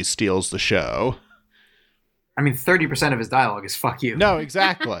absolutely steals the show. I mean, 30% of his dialogue is "fuck you." No,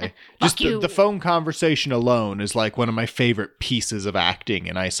 exactly. Just you. the phone conversation alone is like one of my favorite pieces of acting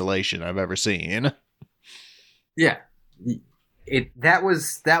in isolation I've ever seen. Yeah, that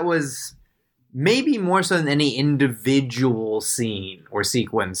was maybe more so than any individual scene or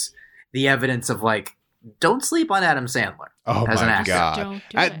sequence. The evidence of like, don't sleep on Adam Sandler. Oh As an my actor. god! Don't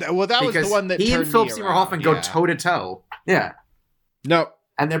do it. Well, that was Because the one that he turned and Philip me Seymour around. Hoffman go Yeah. toe to toe. Yeah, No,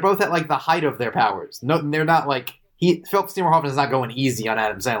 and they're both at like the height of their powers. No, they're not like Philip Seymour Hoffman is not going easy on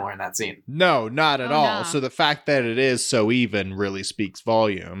Adam Sandler in that scene. no, not at Oh, all. no. So the fact that it is so even really speaks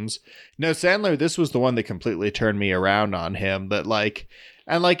volumes. No, Sandler, this was the one that completely turned me around on him. That like,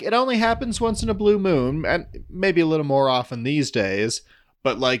 and like, it only happens once in a blue moon, and maybe a little more often these days.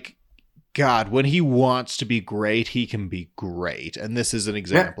 But like, God, when he wants to be great, he can be great, and this is an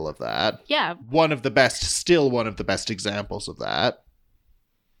example of that. Yeah. One of the best examples of that.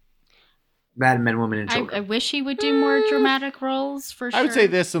 Bad Men, Women, and I Children. wish he would do more dramatic roles for sure. I would say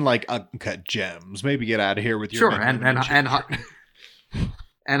this and like Uncut Gems. Maybe get out of here with your Sure, Men, and Women,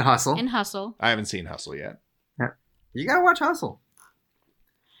 and Hustle. In Hustle. I haven't seen Hustle yet. You gotta watch Hustle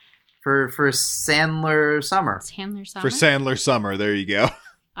for Sandler Summer. It's Handler Summer. For Sandler Summer, there you go.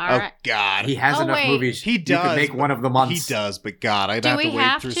 All right. Oh God, He has Oh, enough wait. movies. He You does. could make but- one of the months. He does, but God, I'd Do have to we wait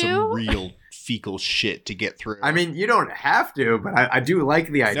have through to? some real fecal shit to get through. I mean, you don't have to, but I do like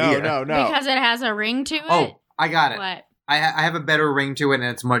the idea. no. Because it has a ring to it. Oh, I got it. What? I have a better ring to it, and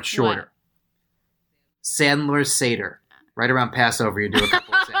it's much shorter. What? Sandler Seder. Right around Passover, you do a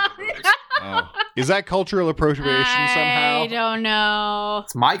couple of Sandler movies. Oh. Is that cultural appropriation somehow? I don't know.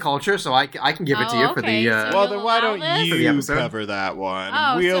 It's my culture, so I can give it to you for okay, the. so Well, you'll then why allow don't this? For the you episode? cover that one?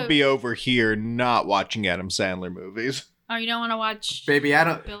 Oh, We'll so- be over here not watching Adam Sandler movies. Oh, you don't want to watch Baby, I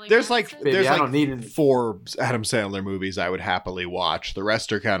don't. Billy There's like Madison? Baby, there's I like don't need it. 4 Adam Sandler movies I would happily watch. The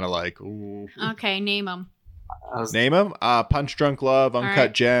rest are kind of like, ooh. Okay, name them. Name them: Punch Drunk Love, Uncut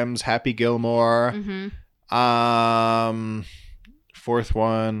right. Gems, Happy Gilmore. Mm-hmm. Fourth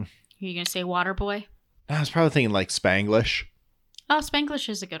one. Are you gonna say Waterboy? I was probably thinking like Spanglish. Oh, Spanglish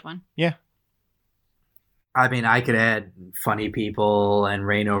is a good one. I mean, I could add Funny People and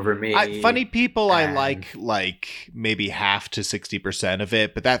Reign Over Me. Funny People, I and- like maybe half to 60% of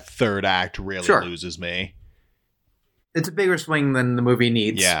it, but that third act really Sure. loses me. It's a bigger swing than the movie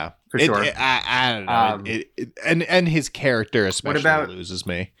needs. Yeah, for sure. I don't know. And his character especially about- loses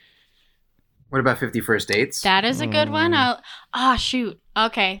me. What about 50 First Dates? That is a good one. Shoot.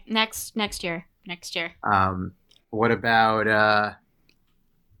 Okay, next year. Next year. What about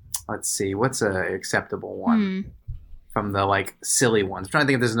let's see, what's a acceptable one from the like silly ones? I'm trying to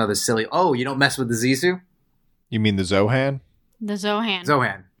think if there's another silly. Oh, you don't mess with the Zissou? You mean the Zohan? The Zohan.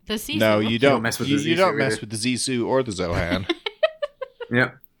 Zohan. The Sisu. No, you don't mess with you, the you don't Zissou mess either. with the Zissou or the Zohan.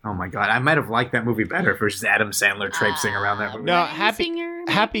 Yep. Oh my god, I might have liked that movie better if it was just Adam Sandler traipsing around that movie. No, Ryan Happy- Singer,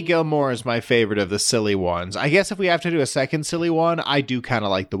 Happy maybe? Gilmore is my favorite of the silly ones. I guess if we have to do a second silly one, I do kind of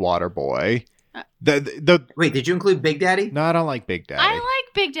like The Water Boy. The Wait, did you include Big Daddy? No, I don't like Big Daddy. I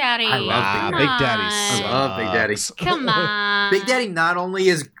like Big Daddy. I love Big Daddy. I love Big Daddy. Come on. Big Daddy not only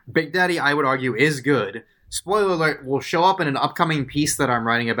is Big Daddy, I would argue, is good. Spoiler alert, will show up in an upcoming piece that I'm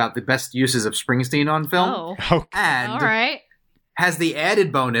writing about the best uses of Springsteen on film. Oh, Oh, And all right. has the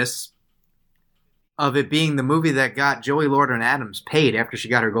added bonus of it being the movie that got Joey Lauder-Adams paid after she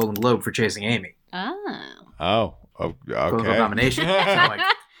got her Golden Globe for Chasing Amy. Oh. Political okay. nomination. So, like,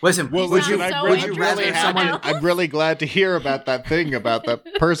 listen, Well, would listen, you, I'm would really you rather happy. someone... I'm really glad to hear about that thing about that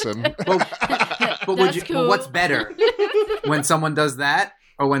person. But would That's you? cool. But what's better, when someone does that,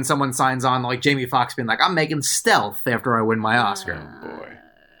 or when someone signs on like Jamie Foxx being like, "I'm making Stealth after I win my Oscar"?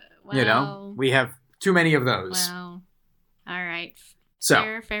 boy. You know, we have too many of those. Well, all right.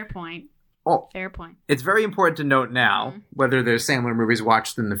 So, Fair point. oh, Fair point. it's very important to note now, whether there's Sandler movies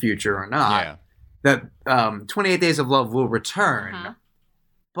watched in the future or not, Yeah. that 28 Days of Love will return, Uh-huh.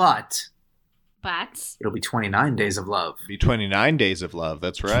 but But it'll be 29 Days of Love. Be 29 Days of Love.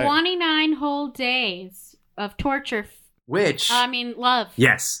 That's right. 29 whole days of torture. Which, Love.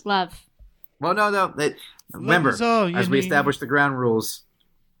 yes. Love. Well, no. Remember, is all you as we need. established the ground rules,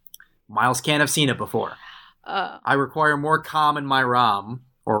 Miles can't have seen it before. I require more calm in my rom,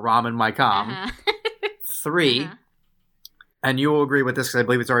 or rom in my calm. Uh-huh. 3, Uh-huh. and you will agree with this because I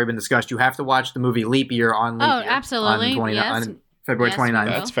believe it's already been discussed. You have to watch the movie Leap Year on Leap Year. Absolutely. On, Yes. on February Yes, 29th.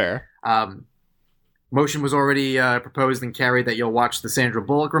 we will. That's fair. Motion was already proposed and carried that you'll watch the Sandra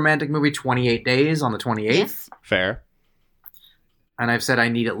Bullock romantic movie 28 Days on the 28th. Yes. Fair. And I've said I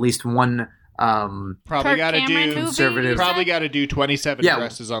need at least one. Probably Kirk got to Cameron do movie, conservative- you said? Probably got to do 27 Yeah.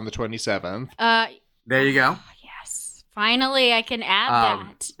 dresses on the 27th. There you go. Yes. Finally, I can add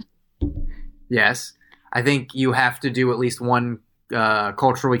that. Yes. I think you have to do at least one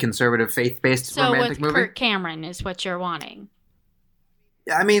culturally conservative, faith-based So romantic with movie. Kirk Cameron is what you're wanting.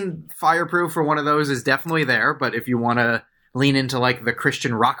 I mean, Fireproof for one of those is definitely there, but if you want to lean into like the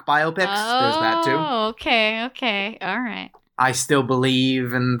Christian rock biopics, there's that too. Oh, okay. All right. I Still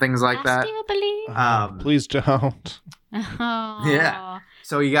Believe and things like I that. still believe. Please don't. Oh. Yeah.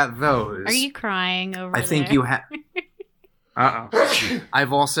 So you got those. Are you crying over I think there? you have. Uh-oh.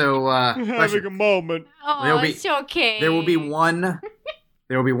 I've also Having a moment. Oh, There'll be- it's okay. there will be one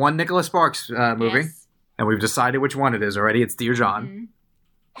Nicholas Sparks movie, Yes. and we've decided which one it is already. It's Dear John. Mhm.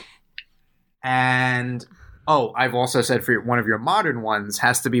 And I've also said for one of your modern ones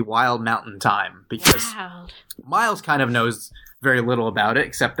has to be Wild Mountain Time, because Wow. Miles kind of knows very little about it,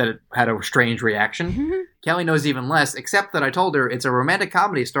 except that it had a strange reaction. Mhm. Kelly knows even less, except that I told her it's a romantic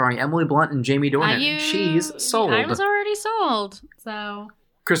comedy starring Emily Blunt and Jamie Dornan. She's sold. I was already sold. So.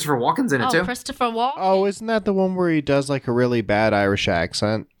 Christopher Walken's in it too. Christopher Walken. Oh, isn't that the one where he does like a really bad Irish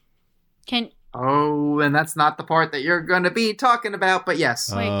accent? And that's not the part that you're going to be talking about, but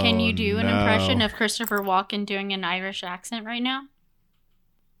yes. Wait, can you do an no. impression of Christopher Walken doing an Irish accent right now?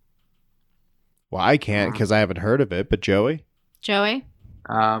 Well, I can't because I haven't heard of it, but Joey? Joey?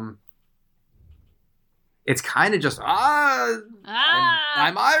 It's kind of just, I'm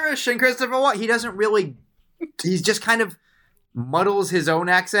Irish and Christopher Walken. He doesn't really, he's just kind of muddles his own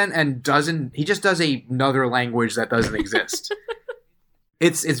accent and he just does another language that doesn't exist.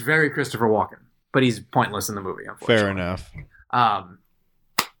 It's very Christopher Walken, but he's pointless in the movie, unfortunately. Fair enough.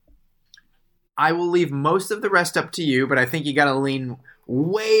 I will leave most of the rest up to you, but I think you got to lean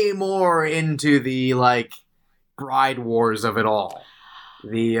way more into the like bride wars of it all.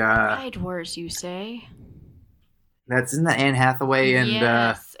 The Bride Wars, you say? isn't that Anne Hathaway and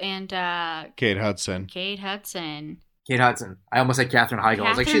yes, and Kate Hudson. Kate Hudson. Kate Hudson. I almost said Katherine Heigl. I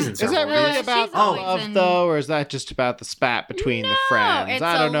was like, she's in Is several that really movies. about She's the always love, in- though, or is that just about the spat between the friends? it's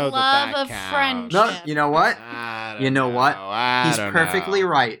I don't a know love that of counts. friendship. No, you know what? I don't You know what? I He's don't perfectly know.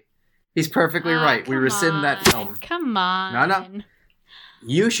 right. He's perfectly right. We come rescind that on. film. Come on. No.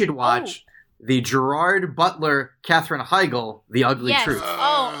 You should watch the Gerard Butler, Katherine Heigl, The Ugly Yes. Truth.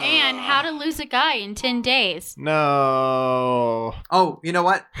 Oh, and How to Lose a Guy in 10 Days. No. Oh, you know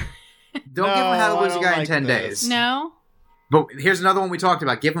what? Don't give him No, How to I Lose a don't Guy in like 10 this. days. No? But here's another one we talked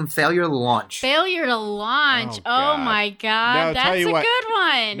about. Give him Failure to Launch. Failure to Launch. Oh, God. my God. No, That's tell you a what. good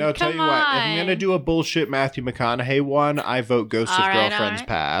one. No, tell Come you what. If I'm on. going to do a bullshit Matthew McConaughey one, I vote Ghost All of right, Girlfriends all right.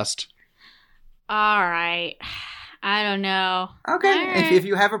 Past. All right. I don't know. Okay. All right. If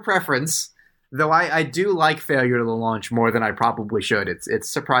you have a preference, though I do like Failure to Launch more than I probably should. It's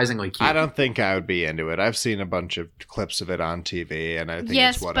surprisingly cute. I don't think I would be into it. I've seen a bunch of clips of it on TV, and I think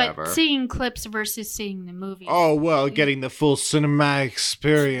Yes, it's whatever. but seeing clips versus seeing the movie. Oh, well, getting the full cinematic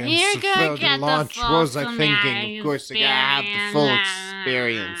experience You're of gonna Failure get to the Launch. full What was I thinking? Of course, I gotta have the full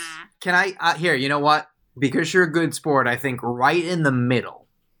experience. Can I here, you know what? Because you're a good sport, I think right in the middle.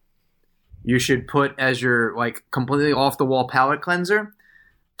 you should put as your like completely off the wall palate cleanser,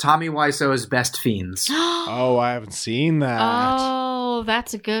 Tommy Wiseau's Best Fiends. Oh, I haven't seen that. Oh,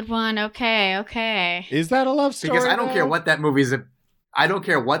 that's a good one. Okay. Is that a love story? Because I don't care what that movie's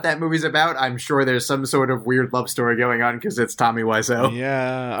about. I'm sure there's some sort of weird love story going on because it's Tommy Wiseau.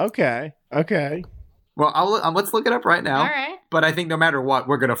 Yeah. Okay. Well, let's look it up right now. All right. But I think no matter what,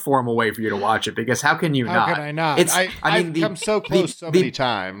 we're going to form a way for you to watch it because how can you not? How can I not? I've come so close so many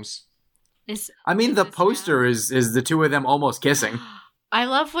times. The poster is the two of them almost kissing. I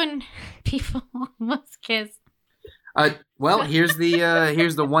love when people almost kiss. Well, here's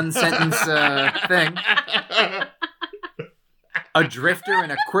the one sentence thing. A drifter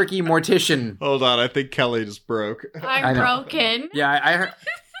and a quirky mortician. Hold on, I think Kelly just broke. I'm broken. Yeah, I heard.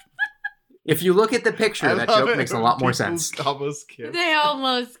 If you look at the picture, that joke makes a lot more sense. Almost kissed. They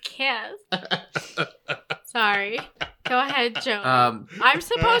almost kissed. Sorry. Go ahead, Joe. I'm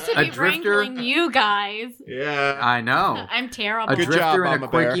supposed to be wrangling you guys. Yeah. I know. I'm terrible. A Good drifter job, and a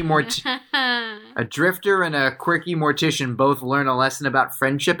quirky mortician both learn a lesson about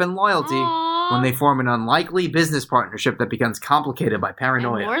friendship and loyalty Aww. when they form an unlikely business partnership that becomes complicated by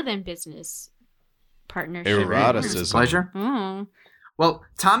paranoia. And more than business partnership. Eroticism. Pleasure. Mm. Well,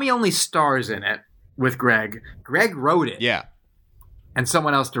 Tommy only stars in it with Greg. Greg wrote it. Yeah. And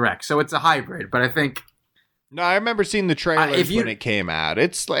someone else directs. So it's a hybrid, but I think... No, I remember seeing the trailers when it came out.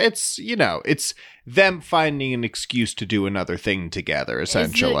 It's them finding an excuse to do another thing together,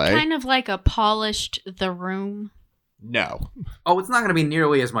 essentially. Is it kind of like a polished The Room? No. Oh, it's not going to be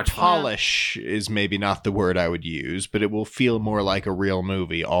nearly as much fun. Polish is maybe not the word I would use, but it will feel more like a real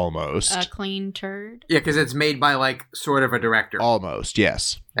movie, almost. A clean turd? Yeah, because it's made by, like, sort of a director. Almost,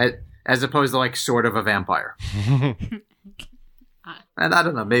 yes. As opposed to, like, sort of a vampire. And I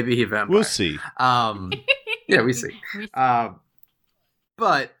don't know, maybe he vampire. We'll see. Yeah, we see.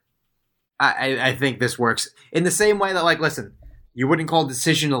 But I think this works in the same way that, like, listen, you wouldn't call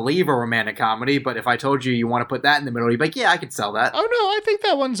Decision to Leave a romantic comedy, but if I told you want to put that in the middle, you'd be like, yeah, I could sell that. Oh, no, I think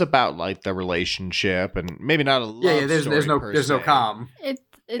that one's about, like, the relationship and maybe not a love story there's no calm.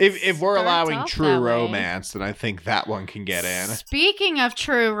 If we're allowing true romance, then I think that one can get in. Speaking of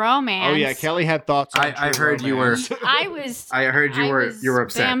true romance. Oh, yeah, Kelly had thoughts on I heard romance. you were... I heard you were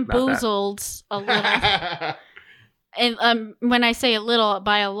upset bamboozled about that. a little. And when I say a little,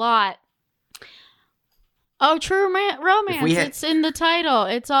 by a lot. Oh, true romance. It's in the title.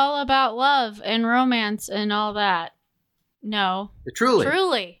 It's all about love and romance and all that. No.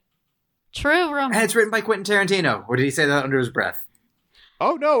 Truly. True romance. And it's written by Quentin Tarantino. Or did he say that under his breath?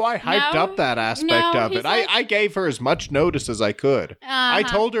 Oh, no, I hyped up that aspect of it. I gave her as much notice as I could. I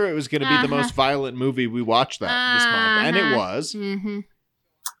told her it was going to be the most violent movie we watched this month, and it was. Mm-hmm.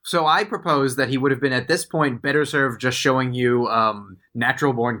 So I propose that he would have been, at this point, better served just showing you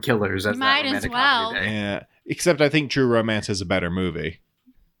Natural Born Killers as that romantic comedy day. Yeah, except I think True Romance is a better movie.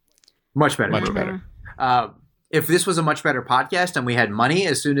 Much better. Much better. If this was a much better podcast and we had money,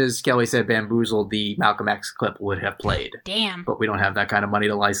 as soon as Kelly said bamboozled, the Malcolm X clip would have played. Damn. But we don't have that kind of money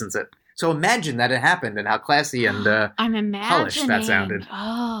to license it. So imagine that it happened and how classy and I'm imagining. hellish that sounded.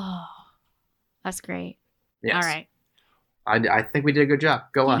 Oh, that's great. Yes. All right. I think we did a good job.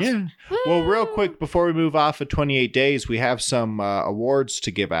 Go on. Yeah. Well, real quick, before we move off of 28 Days, we have some awards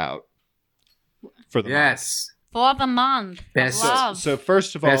to give out for the month. For the month. Best. Love. So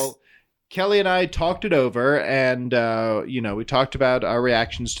first of all, Kelly and I talked it over, and we talked about our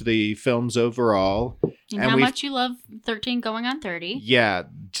reactions to the films overall, and how much you love 13 Going on 30. Yeah,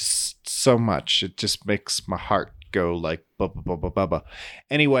 just so much. It just makes my heart go like bubba bubba bubba.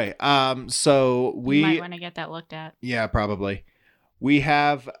 Anyway, so we You might want to get that looked at. Yeah, probably. We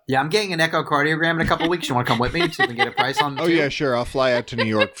have. Yeah, I'm getting an echocardiogram in a couple weeks. You want to come with me so we can get a price on? Oh yeah, sure. I'll fly out to New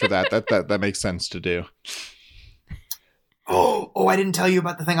York for that. That makes sense to do. Oh! I didn't tell you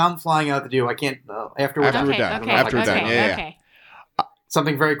about the thing I'm flying out to do. I can't after we're done. After we're done. Yeah.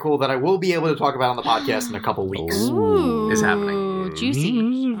 Something very cool that I will be able to talk about on the podcast in a couple weeks is happening.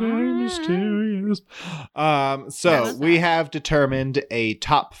 Juicy. Very mysterious. So we have determined a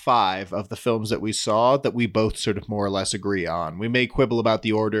top 5 of the films that we saw that we both sort of more or less agree on. We may quibble about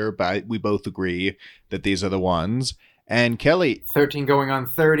the order, but we both agree that these are the ones. And Kelly, 13 Going on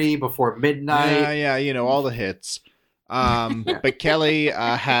 30, Before Midnight. Yeah, all the hits. But Kelly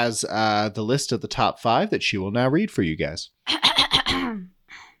has the list of the top 5 that she will now read for you guys.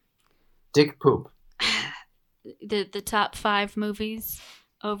 Dick Poop. The top 5 movies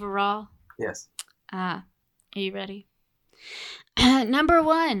overall. Yes. Are you ready? Number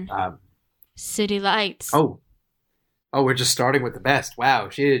 1. City Lights. Oh, we're just starting with the best. Wow,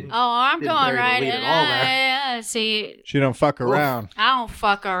 she didn't. Oh, I'm didn't going bury the right lead in. at all there. See, She don't fuck around. I don't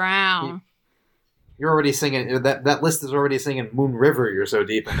fuck around. You're already singing that list is already singing Moon River. You're so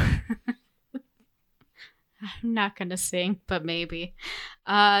deep in it. I'm not gonna sing, but maybe.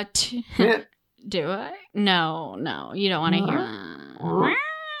 Yeah. Do I? No. You don't want to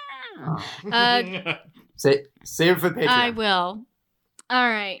hear. Save it for Patreon. I will. All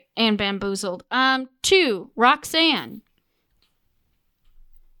right, and Bamboozled. 2, Roxanne.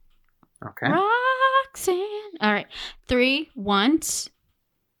 Okay. Roxanne. All right. 3, Once.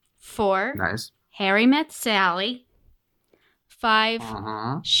 4, Nice. Harry Met Sally. 5,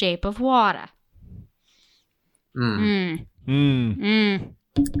 Shape of Water.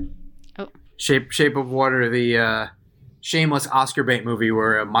 Shape of Water, the shameless Oscar bait movie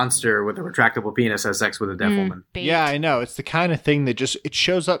where a monster with a retractable penis has sex with a deaf woman. Bait. Yeah, I know. It's the kind of thing that just it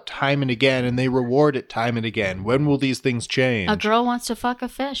shows up time and again, and they reward it time and again. When will these things change? A girl wants to fuck a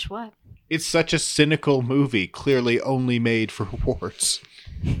fish. What? It's such a cynical movie, clearly only made for awards.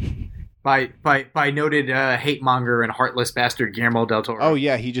 By noted hate monger and heartless bastard Guillermo del Toro. Oh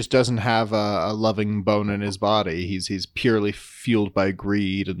yeah, he just doesn't have a loving bone in his body. He's purely fueled by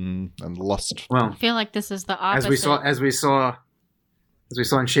greed and lust. Well, I feel like this is the opposite. as we saw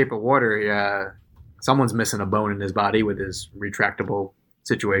in Shape of Water, someone's missing a bone in his body with his retractable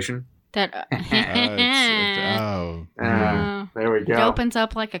situation. That There we go. It opens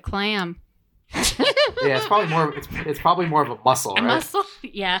up like a clam. Yeah, it's probably more of a muscle, A right? muscle?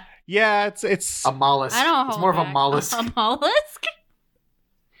 Yeah. Yeah, it's A mollusk. I don't It's hold more of a back. mollusk. A mollusk?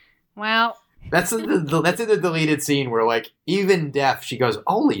 Well. That's in the deleted scene where, like, even deaf, she goes,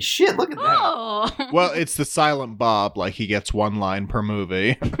 "Holy shit! Look at that!" Oh. well, it's the silent Bob. Like he gets one line per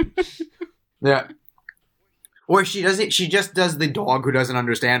movie. Yeah. Or she doesn't. She just does the dog who doesn't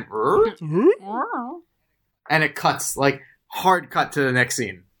understand, and it cuts like hard cut to the next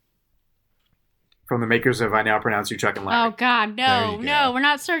scene. From the makers of I Now Pronounce You Chuck and Larry. Oh, God, There you no, go. we're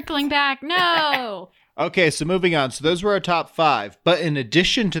not circling back. No. Okay, so moving on. So those were our top 5. But in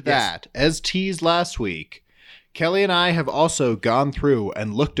addition to that, as teased last week, Kelly and I have also gone through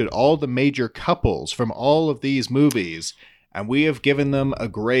and looked at all the major couples from all of these movies, and we have given them a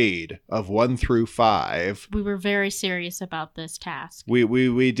grade of 1 through 5. We were very serious about this task.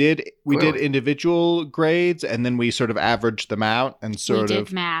 We did Clearly. individual grades, and then we sort of averaged them out and We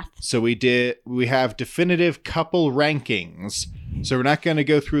did math. So we have definitive couple rankings. So we're not going to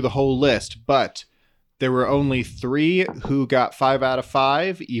go through the whole list, but there were only 3 who got 5 out of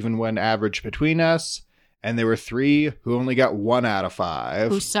 5, even when averaged between us. And there were 3 who only got 1 out of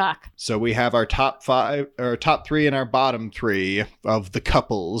 5. Who suck. So we have our top 5, or top 3 and our bottom 3 of the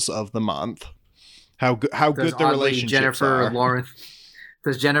couples of the month. How good the relationships are.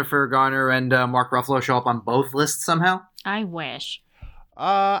 Does Jennifer Garner and Mark Ruffalo show up on both lists somehow? I wish.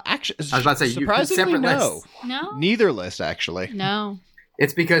 Actually, I was about to say, surprisingly, separate no. lists. No? Neither list, actually. No.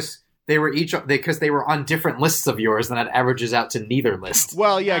 It's because they were on different lists of yours, and that averages out to neither list.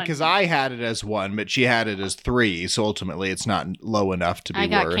 Well, yeah, None. because I had it as 1, but she had it as 3, so ultimately it's not low enough to be I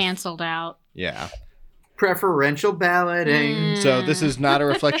got worth. canceled out. Yeah. Preferential balloting. So this is not a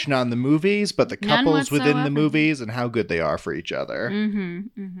reflection on the movies, but the None couples within whatsoever. the movies and how good they are for each other.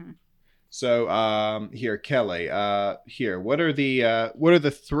 Mm-hmm. So, here, Kelly, what are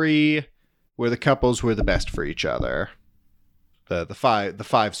the 3 where the couples were the best for each other? The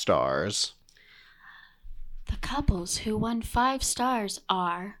 5 stars. The couples who won 5 stars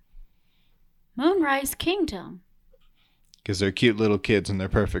are Moonrise Kingdom. Because they're cute little kids and they're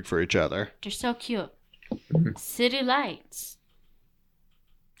perfect for each other. They're so cute. City Lights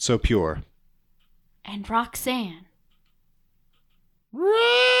So pure. and Roxanne.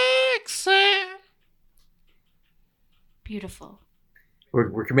 Roxanne. Beautiful.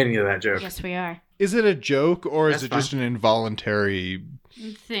 We're committing to that joke. Yes, we are. Is it a joke or is That's it just fine. an involuntary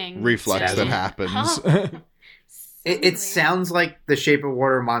Thing. reflex that Spasm. happens? Oh. It sounds like the Shape of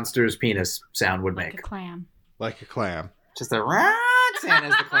Water monster's penis sound would like a make. clam. Like a clam. Just a Roxanne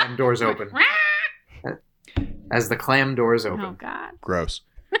as the clam doors open. As the clam doors Oh, open. God. Gross.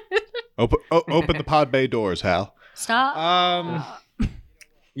 Open the pod bay doors, Hal. Stop.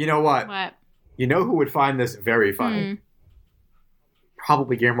 You know what? What? You know who would find this very funny?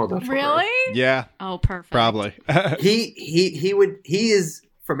 Probably Guillermo del Toro. Really? Yeah, Oh, perfect. probably. He is,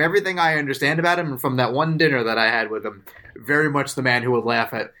 from everything I understand about him and from that one dinner that I had with him, very much the man who would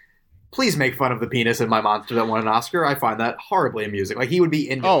laugh at, please make fun of the penis in my monster that won an Oscar. I find that horribly amusing. Like, he would be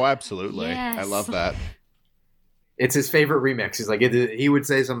into it. Oh, absolutely. Yes. I love that. It's his favorite remix. He's like, he would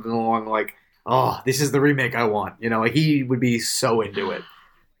say something along like, "Oh, this is the remake I want." You know, like he would be so into it.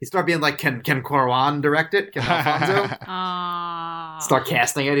 He'd start being like, "Can Cuarón direct it? Can Alfonso Aww. start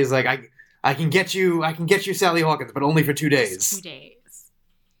casting it?" He's like, I can get you Sally Hawkins, but only for 2 days." 2 days.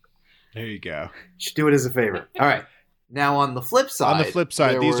 There you go. Just do it as a favor. All right. Now on the flip side.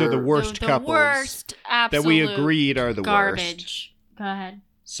 These are the worst the couples worst, that we agreed are the garbage. worst. Go ahead.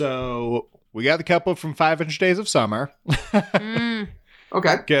 So we got the couple from 500 Days of Summer.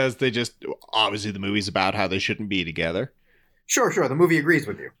 Okay. Because they just, obviously the movie's about how they shouldn't be together. Sure. The movie agrees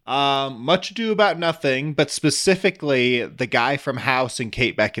with you. Much Ado About Nothing, but specifically the guy from House and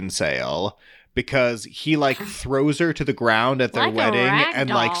Kate Beckinsale, because he like throws her to the ground at their Like a wedding rag and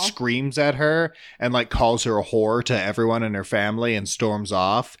doll. like screams at her and like calls her a whore to everyone in her family and storms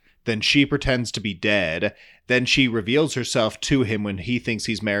off. Then she pretends to be dead. Then she reveals herself to him when he thinks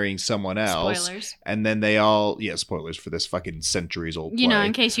he's marrying someone else. Spoilers. And then they all, spoilers for this fucking centuries old play. You know,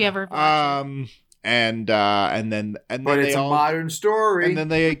 in case you ever watch it. And then But they it's a all, modern story. and then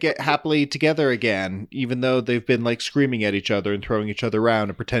they get happily together again, even though they've been like screaming at each other and throwing each other around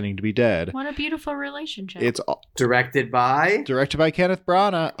and pretending to be dead. What a beautiful relationship. It's directed by directed by Kenneth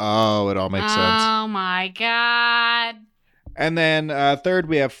Branagh. Oh, it all makes sense. Oh my God. And then third,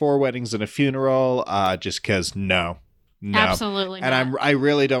 we have Four Weddings and a Funeral. Just because no. Absolutely And not. I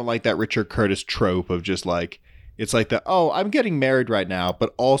really don't like that Richard Curtis trope of just like. It's like I'm getting married right now,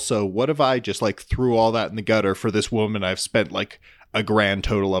 but also what if I just like threw all that in the gutter for this woman I've spent like a grand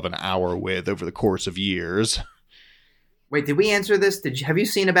total of an hour with over the course of years? Wait, did we answer this? Have you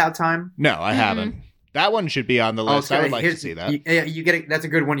seen About Time? No, I haven't. That one should be on the list. Okay, I would like to see that. You get it. That's a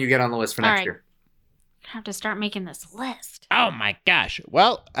good one you get on the list for All next right. year. I have to start making this list. Oh my gosh.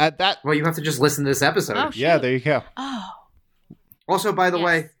 Well, at that. Well, you have to just listen to this episode. Oh, Yeah, shoot. there you go. Oh. Also, by the Yes.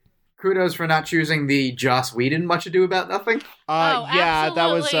 way, kudos for not choosing the Joss Whedon Much Ado About Nothing. Yeah, that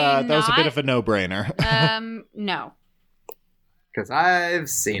was a absolutely bit of a no-brainer. No. Because I've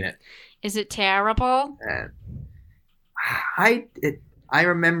seen it. Is it terrible? And I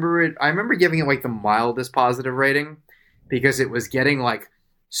remember it. I remember giving it like the mildest positive rating because it was getting like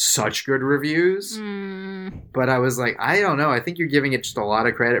such good reviews. But I was like, I don't know. I think you're giving it just a lot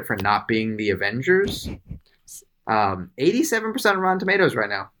of credit for not being the Avengers. 87% of Rotten Tomatoes right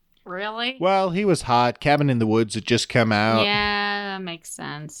now. Really? Well, he was hot. Cabin in the Woods had just come out. Yeah, that makes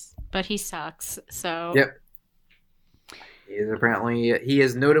sense. But he sucks, so... Yep. He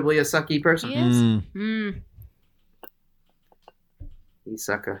is notably a sucky person. He is? Mm. He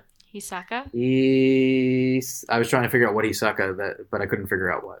sucka. He sucka? I was trying to figure out what he sucka, but I couldn't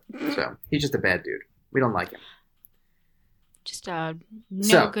figure out what. So he's just a bad dude. We don't like him. Just a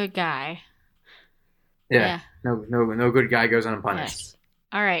good guy. Yeah. No good guy goes unpunished. Yes.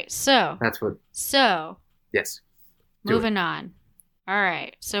 All right, so... That's what. So... Yes. Do Moving on. All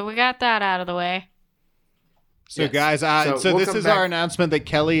right, so we got that out of the way. So, Yes. guys, So we'll this come is back- our announcement that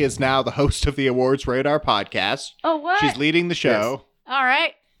Kelly is now the host of the Awards Radar podcast. Oh, what? She's leading the show. All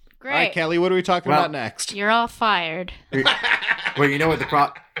right, great. All right, Kelly, what are we talking Well- about next? You're all fired. Well, you know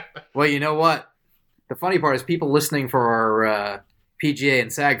what Well, you know what? The funny part is people listening for our PGA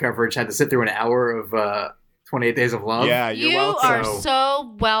and SAG coverage had to sit through an hour of 28 Days of Love. Yeah, you're You welcome. are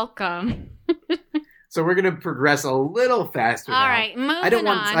so welcome. So we're gonna progress a little faster. All now. right, moving I don't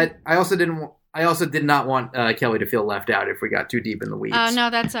want. on. I also did not want Kelly to feel left out if we got too deep in the weeds. Oh, no,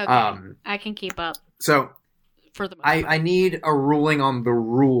 that's okay. I can keep up So for the moment. I need a ruling on the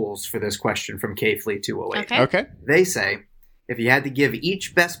rules for this question from KFleet208. Okay. Okay. They say, if you had to give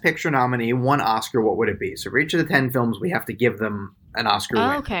each Best Picture nominee one Oscar, what would it be? So for each of the 10 films, we have to give them an Oscar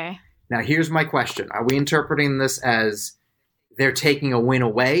win. Okay. Now, here's my question. Are we interpreting this as they're taking a win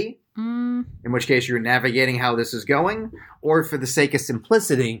away, in which case you're navigating how this is going? Or for the sake of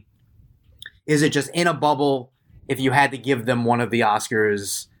simplicity, is it just in a bubble, if you had to give them one of the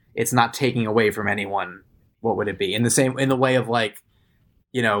Oscars, it's not taking away from anyone, what would it be? In the way of like,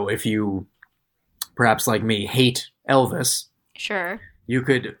 if you, perhaps like me, hate Elvis, Sure. you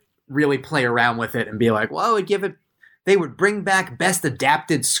could really play around with it and be like, well, they would bring back Best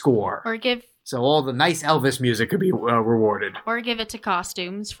Adapted Score. Or give So all the nice Elvis music could be rewarded. it to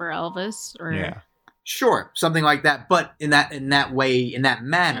costumes for Elvis. Or Yeah. Sure, something like that. But in that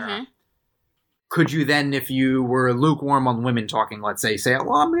manner, Mhm. could you then, if you were lukewarm on women talking, let's say,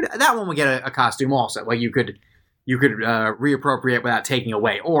 well, that one would get a costume also. Like you could reappropriate without taking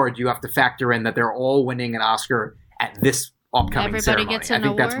away, or do you have to factor in that they're all winning an Oscar at this upcoming Everybody ceremony? gets I an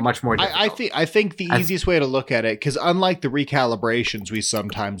think that's award? much more difficult. I think the easiest way to look at it, because unlike the recalibrations we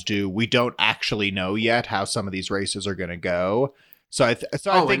sometimes do, we don't actually know yet how some of these races are going to go. So I think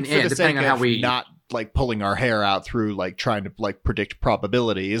and for the sake depending on how of we- not like pulling our hair out through like trying to like predict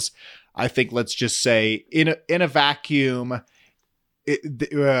probabilities, I think let's just say in a vacuum,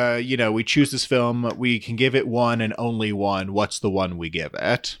 we choose this film, we can give it one and only one. What's the one we give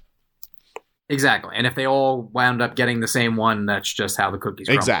it? Exactly. And if they all wound up getting the same one, that's just how the cookies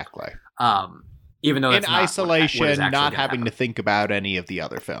crumble. Exactly. Even though that's in not isolation, what is actually not gonna having happen. to think about any of the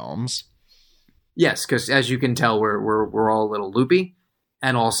other films. Yes, because as you can tell, we're all a little loopy,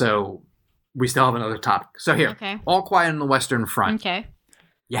 and also we still have another topic. So here, Okay. All Quiet on the Western Front. Okay.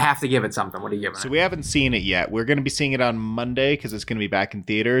 You have to give it something. What are you giving So it? we haven't seen it yet. We're going to be seeing it on Monday because it's going to be back in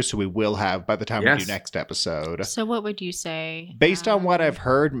theaters. So we will have by the time we Yes. do next episode. So what would you say? Based on what I've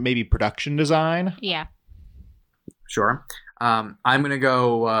heard, maybe production design. Yeah. Sure. I'm going to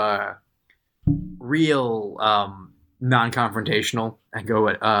go real non-confrontational and go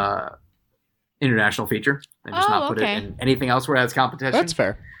at international feature and just Oh, not put okay. it in anything else where it has competition. That's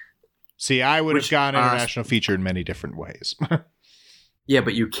fair. See, I would have Which, gone international feature in many different ways. Yeah,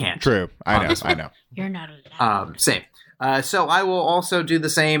 but you can't. True. I know. I know. You're not allowed. Same. So I will also do the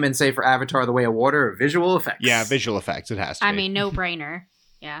same and say for Avatar: The Way of Water, visual effects. Yeah, visual effects. It has to I be. mean, no brainer.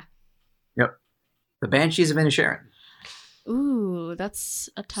 Yeah. Yep. The Banshees of Inisherin. Ooh, that's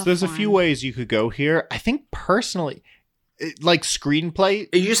a tough So there's one. a few ways you could go here. I think personally, like screenplay.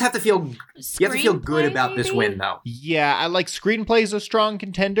 You just have to feel. You have to feel good Screenplay, about this maybe? win, though. Yeah, I like screenplay is a strong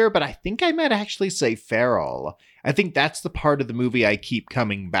contender, but I think I might actually say Feral. I think that's the part of the movie I keep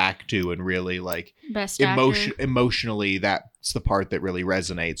coming back to and really like Best actor. emotionally. That's the part that really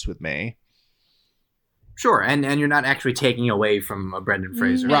resonates with me. Sure, and you're not actually taking away from a Brendan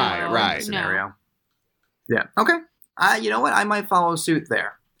Fraser No, Right, right. scenario. Yeah. Okay. You know what? I might follow suit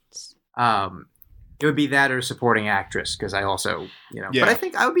there. It would be that or supporting actress because I also, Yeah. But I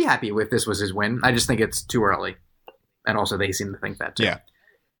think I would be happy if this was his win. I just think it's too early, and also they seem to think that too. Yeah.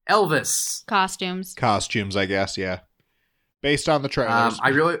 Elvis. Costumes. Costumes, I guess. Yeah, based on the trailers. I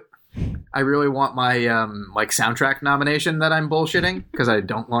really want my like soundtrack nomination that I'm bullshitting because I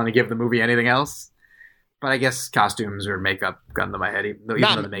don't want to give the movie anything else. But I guess costumes or makeup gun to my head. Even though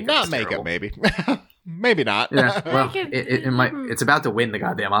the makeup not is makeup, terrible. maybe. Maybe not. Yeah, well, Make it- it might. It's about to win the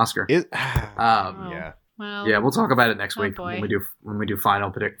goddamn Oscar. Yeah. Well, Yeah, we'll talk about it next Oh, week boy. when we do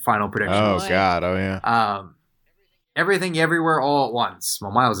final predictions. Oh boy. God. Oh yeah. Everything Everywhere All at Once.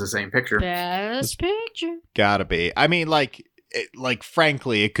 Well, Miles is the same picture. Best picture. Gotta be. I mean, like,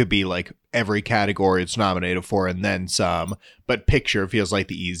 frankly, it could be like every category it's nominated for and then some. But picture feels like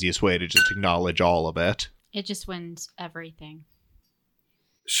the easiest way to just acknowledge all of it. It just wins everything.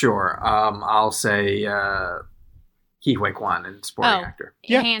 Sure. I'll say Ke Huy Quan in supporting Oh. actor.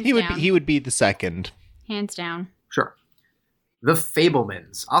 Yeah, Hands he would down. be. He would be the second. Hands down. Sure. The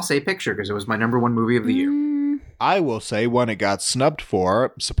Fablemans. I'll say picture because it was my number one movie of the year. I will say one it got snubbed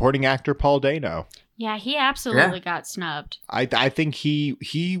for supporting actor Paul Dano. Yeah, he absolutely got snubbed. I think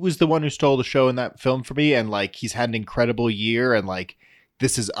he was the one who stole the show in that film for me, and like he's had an incredible year, and like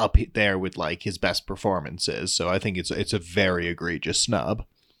this is up there with like his best performances. So I think it's a very egregious snub.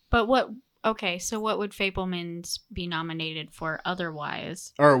 But what? Okay, so what would Fablemans be nominated for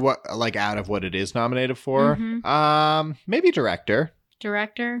otherwise? Or what, like out of what it is nominated for? Mhm. Maybe director.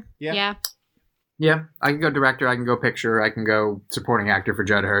 Director? Yeah. Yeah, I can go director. I can go picture. I can go supporting actor for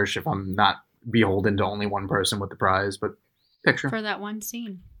Judd Hirsch if I'm not beholden to only one person with the prize. But picture. For that one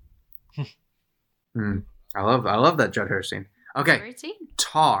scene. I love that Judd Hirsch scene. Okay, Great scene.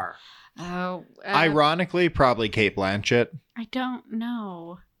 Tar. Oh. Ironically, probably Kate Blanchett. I don't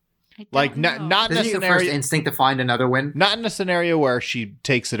know. Like, not in a Isn't it your first scenario. instinct to find another win? Not in a scenario where she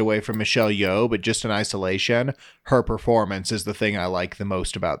takes it away from Michelle Yeoh, but just in isolation, her performance is the thing I like the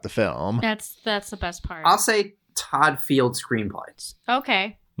most about the film. That's the best part. I'll say Todd Field screenplays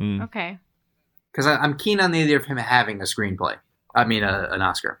Okay. Mm. Okay. because I'm keen on the idea of him having a screenplay. I mean, an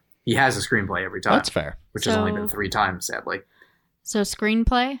Oscar. He has a screenplay every time, That's fair. which has only So- been 3 times, sadly. So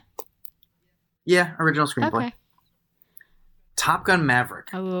screenplay? Yeah, original screenplay. Okay. Top Gun Maverick.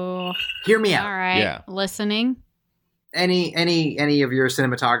 Oh. Hear me out. All right. Yeah. Listening. Any of your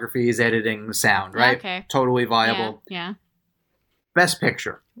cinematographies, editing, sound, right? Okay. Totally viable. Yeah. Best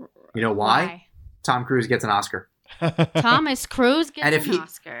picture. You know why? Tom Cruise gets an Oscar. Thomas Cruise gets And if an he-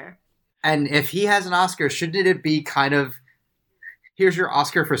 Oscar. And if he has an Oscar, shouldn't it be kind of, here's your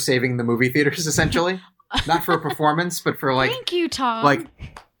Oscar for saving the movie theaters, essentially? Not for a performance, but for Thank you, Tom.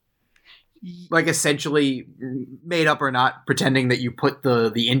 like essentially made up or not, pretending that you put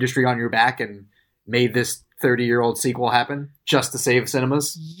the industry on your back and made this 30-year-old sequel happen just to save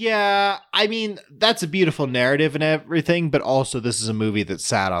cinemas. Yeah, I mean, that's a beautiful narrative and everything, but also this is a movie that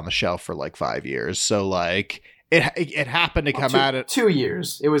sat on the shelf for like 5 years. So like it happened to come out at 2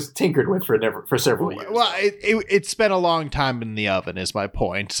 years. It was tinkered with for several years. well, it spent a long time in the oven is my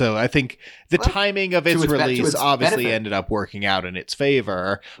point. So I think the Well, timing of its to release its obviously benefit. ended up working out in its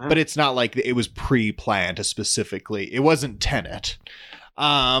favor, Yeah. but it's not like it was pre-planned specifically. It wasn't Tenet.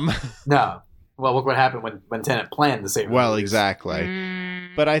 No. Well, look what happened when Tenet planned to save the Well, movies. exactly.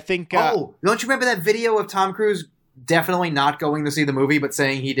 But I think... Don't you remember that video of Tom Cruise definitely not going to see the movie, but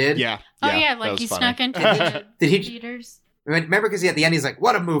saying he did? Yeah. Oh yeah, like that he was funny. snuck into the Did he- theaters. Remember, because at the end he's like,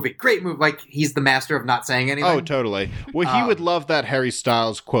 "What a movie! Great movie!" Like he's the master of not saying anything. Oh, totally. Well, he would love that Harry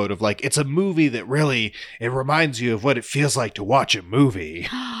Styles quote of like, "It's a movie that really it reminds you of what it feels like to watch a movie."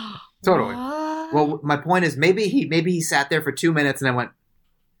 Totally. What? Well, my point is maybe he sat there for 2 minutes and then went,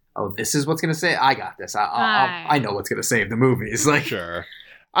 "Oh, this is what's going to say. I got this. I know what's going to save the movies." Like, Sure.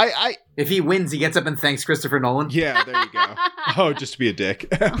 I if he wins, he gets up and thanks Christopher Nolan. yeah, there you go. Oh, just to be a dick.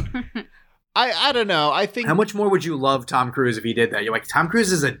 I don't know. I think How much more would you love Tom Cruise if he did that? You're like, Tom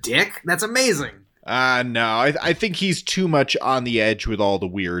Cruise is a dick? That's amazing. no, I think he's too much on the edge with all the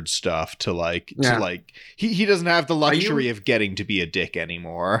weird stuff to like he doesn't have the luxury of getting to be a dick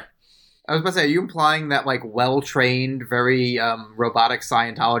anymore. I was about to say, are you implying that like well-trained, very robotic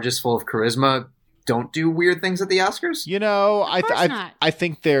Scientologists full of charisma don't do weird things at the Oscars? You know, course not. I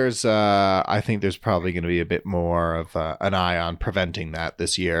think there's probably going to be a bit more of an eye on preventing that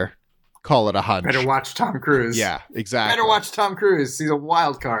this year. Call it a hunch. Better watch Tom Cruise. Yeah, exactly. Better watch Tom Cruise. He's a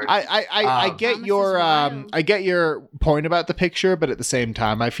wild card. I get Thomas your is wild. I get your point about the picture, but at the same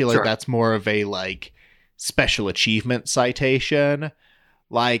time, I feel like Sure. that's more of a like special achievement citation.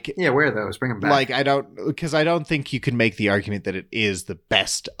 Like Yeah, where are those? Bring them back. Like I don't think you can make the argument that it is the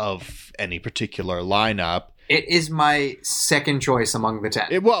best of any particular lineup. it is my second choice among the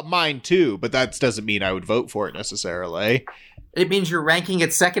 10. Well, mine too, but that doesn't mean I would vote for it necessarily. It means you're ranking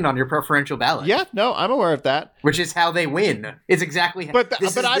it second on your preferential ballot. Yeah, no, I'm aware of that. Which is how they win. It's exactly how. But I'm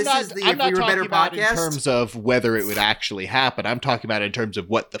not talking about in podcast. terms of whether it would actually happen. I'm talking about in terms of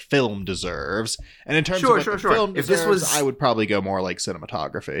what the film deserves. And in terms Sure, of what the sure. film If deserves, this was- I would probably go more like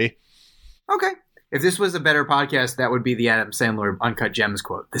cinematography. Okay. If this was a better podcast, that would be the Adam Sandler Uncut Gems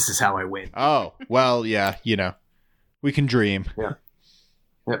quote. This is how I win. Oh, well, yeah, we can dream.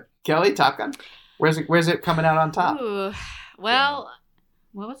 Yep. Kelly, Top Gun. Where's it coming out on top? Ooh. Well,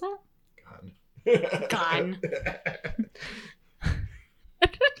 what was that? Gun.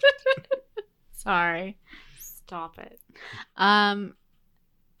 Sorry. Stop it.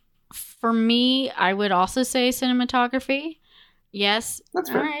 For me, I would also say cinematography. Yes. That's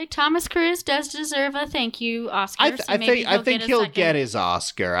All fair. right. Thomas Cruise does deserve a thank you Oscar. I think he'll get his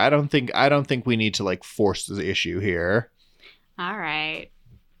Oscar. I don't think we need to like force the issue here. All right.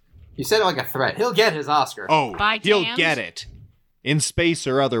 You said it like a threat. He'll get his Oscar. Oh, By he'll jams? get it. In space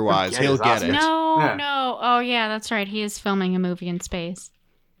or otherwise, He'll he'll get get his it. Oscar. No, Yeah. no. Oh, yeah, that's right. He is filming a movie in space.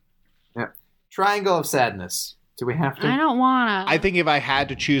 Yeah. Triangle of Sadness. Do we have to? I don't wanna. I think if I had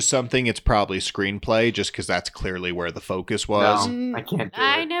to choose something, it's probably screenplay, just because that's clearly where the focus was. No. I can't do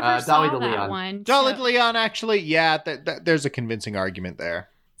I it. never Dolly saw de that Leon. one. Dolly so, Leon, actually, yeah, there's a convincing argument there.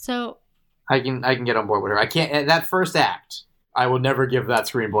 so I can get on board with her. I can't. That first act, I will never give that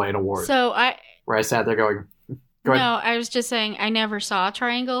screenplay an award. Where I sat there going, go ahead. No, I was just saying I never saw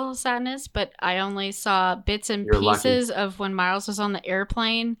Triangle of Sadness, but I only saw bits and You're lucky. pieces of when Miles was on the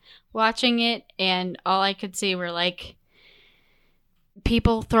airplane watching it, and all I could see were like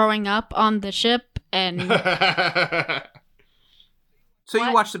people throwing up on the ship, and So you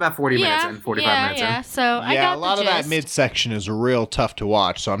What? watched about 40 minutes in, 45 minutes yeah. in. So I Yeah, got a lot the of that gist. midsection is real tough to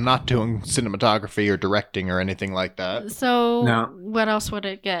watch, so I'm not doing cinematography or directing or anything like that. So No. what else would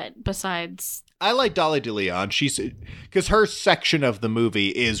it get besides? I like Dolly de Leon. She's because her section of the movie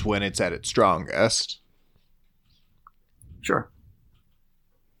is when it's at its strongest. Sure.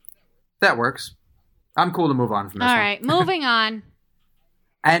 That works. I'm cool to move on from this All one. right, moving on.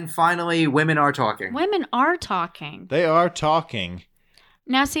 And finally, Women Are Talking. Women are talking. They are talking.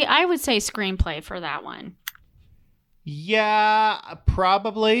 Now, see, I would say screenplay for that one. Yeah,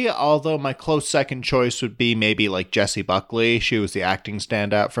 probably. Although my close second choice would be maybe like Jessie Buckley. She was the acting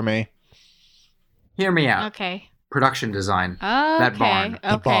standout for me. Hear me out. Okay. Production design. Okay. barn.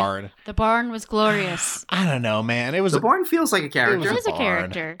 Okay. The barn. The barn was glorious. I don't know, man. It was The barn feels like a character. It was a barn.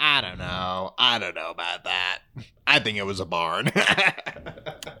 character. I don't know. I don't know about that. I think it was a barn.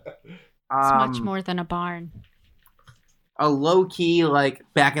 It's much more than a barn. A low key, like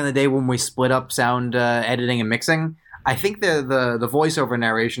back in the day when we split up sound editing and mixing. I think the voiceover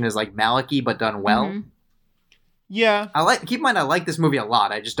narration is like Malachi, but done well. Mhm. Yeah. Keep in mind, I like this movie a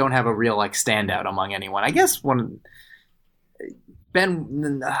lot. I just don't have a real like standout among anyone. I guess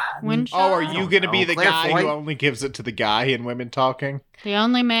Ben. Winshaw? Oh, are you going to be know. the Claire guy Foy? who only gives it to the guy in Women Talking? The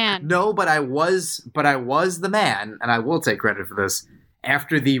only man. No, but I was the man, and I will take credit for this.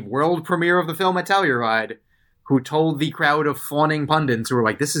 After the world premiere of the film at Telluride, who told the crowd of fawning pundits who were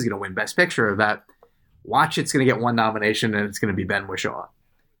like, "This is going to win Best Picture," that watch, it's going to get one nomination, and it's going to be Ben Whishaw.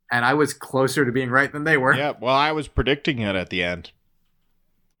 and I was closer to being right than they were. Yeah, well, I was predicting it at the end.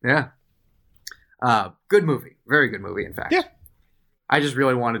 Yeah. Good movie. Very good movie, in fact. Yeah. I just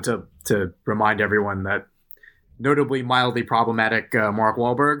really wanted to remind everyone that notably mildly problematic Mark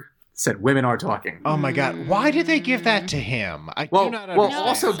Wahlberg said women are talking. Oh my God! Why did they give that to him? I do not understand. Well,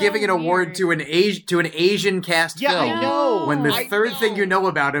 also So giving an award weird. to an Asian cast Yeah, film. I know. When the I third thing you know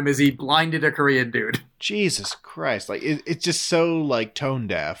about him is he blinded a Korean dude. Jesus Christ! Like it's just so like tone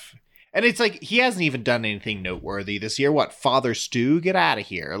deaf, and it's like he hasn't even done anything noteworthy this year. What, Father Stu? Get out of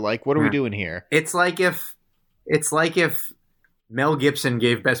here! Like, what are we doing here? It's like if Mel Gibson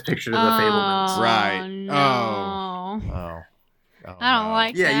gave Best Picture to The Fabelmans. Right. No. Oh, I don't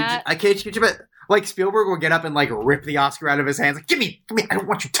like that. I can't you bet. Like Spielberg will get up and like rip the Oscar out of his hands. Like, give me! I don't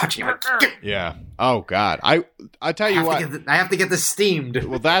want you touching it. Yeah. Oh God. I tell you what. I have to get this steamed.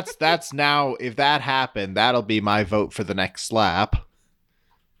 Well, that's now. If that happened, that'll be my vote for the next slap.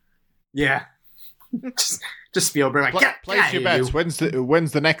 Yeah. just Spielberg. Like, Place your bets.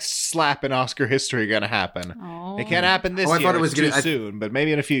 When's the next slap in Oscar history gonna happen? Oh. It can't happen this I year. thought it was too soon, but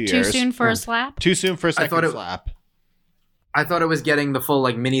maybe in a few years. Too soon for a slap? Too soon for a second slap. I thought it was getting the full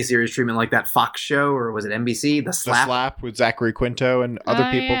like miniseries treatment, like that Fox show, or was it NBC? The Slap. The Slap with Zachary Quinto and other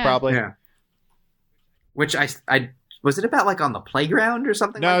people, yeah. probably. Yeah. Which I was it about like on the playground or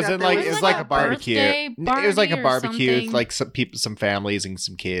something? No, like that? it was like a barbecue. birthday It was like a party or barbecue. It's something. like some families and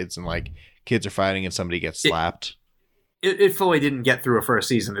some kids, and like kids are fighting and somebody gets slapped. It fully didn't get through a first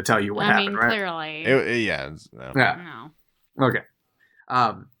season to tell you what happened, right? Clearly. Yeah. Yeah. No. Okay.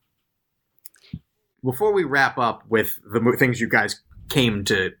 Before we wrap up with the things you guys came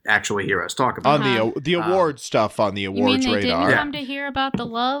to actually hear us talk about, On the award stuff on the You mean awards they radar. didn't come to hear about the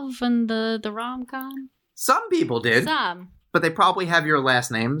love and the rom-com? some people did, Some. but they probably have your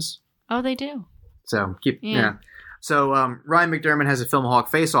last names. Oh, they do. So Yeah. So Ryan McDermott has a Film Hawk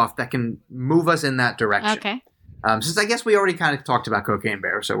Face-Off that can move us in that direction. Okay. Since I guess we already kind of talked about Cocaine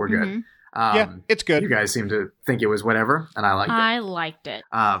Bear, so we're good. Mhm. Yeah, it's good. You guys seem to think it was whatever, and I liked it. I liked it.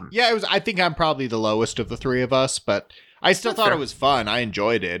 Yeah, it was. I think I'm probably the lowest of the three of us, but I still That's thought fair. it was fun. I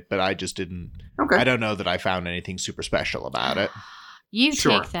enjoyed it, but I just didn't. Okay. I don't know that I found anything super special about it. You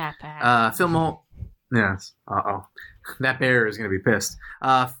Sure. take that back. Film Hawk. Yes. Uh-oh. That bear is going to be pissed.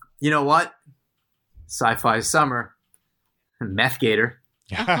 You know what? Sci-Fi Summer. Meth Gator.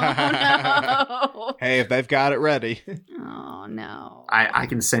 Oh, Hey, if they've got it ready. no. Oh, no. I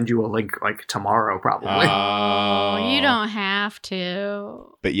can send you a link like tomorrow, probably. Oh, you don't have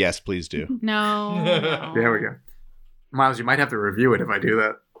to. But yes, please do. No. No. There we go. Miles, you might have to review it if I do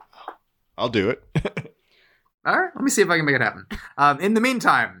that. I'll do it. All right, let me see if I can make it happen. In the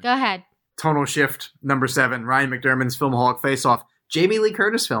meantime, Go ahead. tonal shift number 7, Ryan McDermott's Film Hawk Face Off, Jamie Lee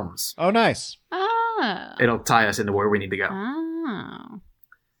Curtis films. Oh, nice. Oh. It'll tie us into where we need to go. Oh.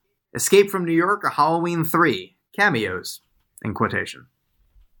 Escape from New York, or Halloween 3, cameos, in quotation.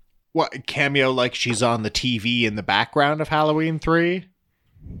 What, cameo like she's on the TV in the background of Halloween 3?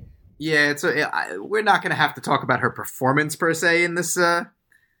 Yeah, we're not going to have to talk about her performance per se in this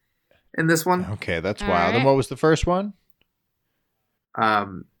one. Okay, that's All wild. right. And what was the first one?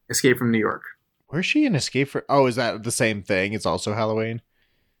 Escape from New York, Where's she in Escape from... Oh, is that the same thing? It's also Halloween?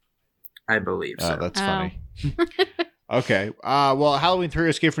 I believe so. Oh, that's funny. Okay. Well, Halloween 3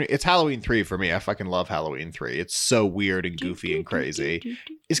 Escape from... It's Halloween 3 for me. I fucking love Halloween 3. It's so weird and goofy and crazy.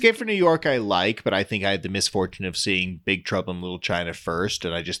 Escape from New York I like, but I think I had the misfortune of seeing Big Trouble in Little China first,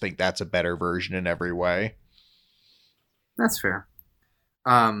 and I just think that's a better version in every way. That's fair.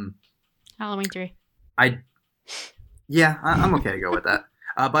 Halloween 3. I'm okay to go with that.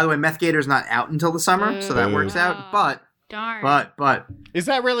 By the way, Meth Gator's not out until the summer, so that works out. But Darn. Is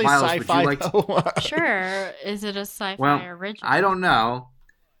that really Miles, would you sci-fi, like to- though? Sure. Is it a sci-fi Well, original? I don't know.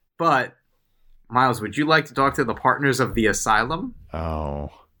 But Miles, would you like to talk to the partners of the asylum? Oh.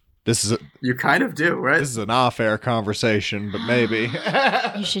 This is You kind of do, right? this is an off-air conversation, but maybe.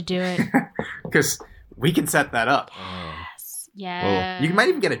 You should do it. Because we can set that up. Yeah. You might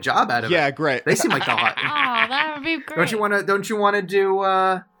even get a job out of it. Yeah, great. They seem like the hot. Oh, that would be great. Don't you want to do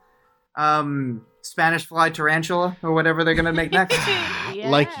Spanish fly tarantula or whatever they're gonna make next?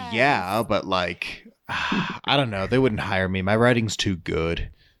 Like, yeah, but like, I don't know. They wouldn't hire me. My writing's too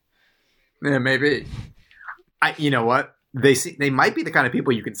good. Yeah, maybe. You know what? They might be the kind of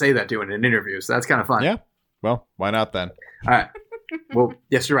people you can say that to in an interview, so that's kind of fun. Yeah. Well, why not then? All right. Well,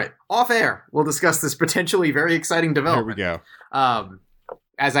 yes, you're right. Off air, we'll discuss this potentially very exciting Here we development. go.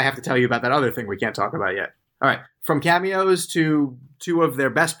 As I have to tell you about that other thing we can't talk about yet. All right. From cameos to two of their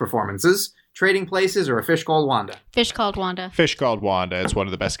best performances, Trading Places or A Fish Called Wanda. Fish Called Wanda. Fish Called Wanda. It's one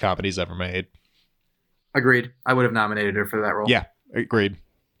of the best comedies ever made. Agreed. I would have nominated her for that role. Yeah, agreed.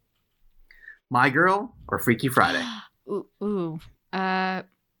 My Girl or Freaky Friday? Ooh.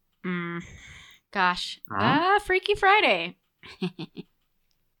 Gosh. Huh? Freaky Friday.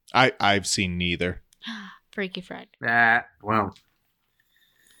 I've seen neither. Freaky Friday. Well,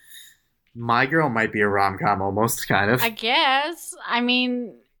 My Girl might be a rom-com almost, kind of. I guess. I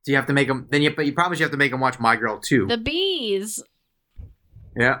mean, Do you have to make them? But you promise you have to make them watch My Girl too. the bees.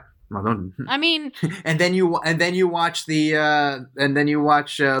 Yeah. Well, don't. I mean, and then you watch the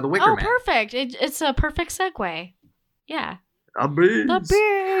the Wicker Man. perfect. It's a perfect segue. Yeah. The bees. The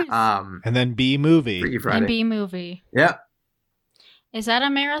bees. And then B movie. Freaky Friday. And B movie. Yeah. Is that a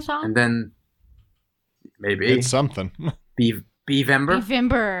marathon? And then maybe It's something. Beevember.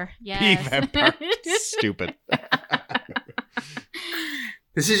 November. Yes. Beevember. Stupid.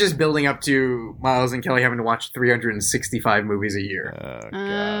 This is just building up to Miles and Kelly having to watch 365 movies a year. Oh, God.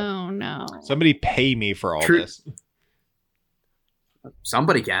 Oh no. Somebody pay me for all True. this.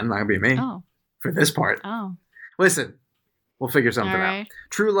 Somebody can, not gonna be me Oh. for this part. Oh. Listen, we'll figure something All out. right.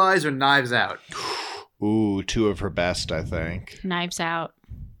 True Lies or Knives Out? Ooh, two of her best, I think. Knives Out.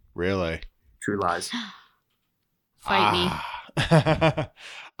 Really? True Lies. Fight me.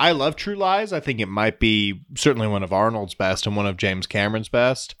 I love True Lies. I think it might be certainly one of Arnold's best and one of James Cameron's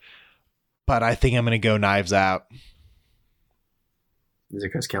best. But I think I'm going to go Knives Out. Is it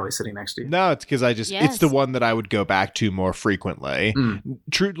because Kelly's sitting next to you? No, it's because it's Yes. the one that I would go back to more frequently.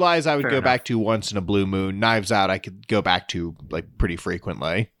 True Lies I would Fair go enough. back to once in a blue moon. Knives Out I could go back to like pretty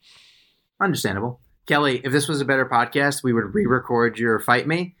frequently. Understandable. Kelly, if this was a better podcast, we would re-record your Fight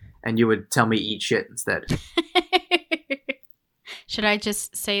Me, and you would tell me eat shit instead. Should I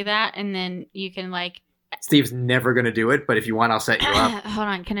just say that and then you can like Steve's never going to do it, but if you want, I'll set you up. hold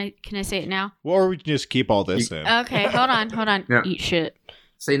on, can I say it now? Or we can just keep all this in. Okay, hold on. Yeah. Eat shit.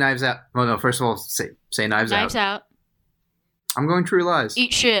 Say Knives Out. Oh, no, first of all, say Knives Knives Out. out. I'm going True Lies.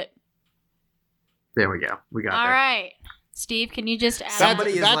 Eat shit. There we go. We got All there. right. Steve, can you just add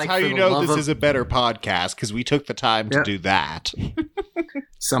Somebody is That's like, how for you the know love this of- is a better podcast, because we took the time to Yeah. do that.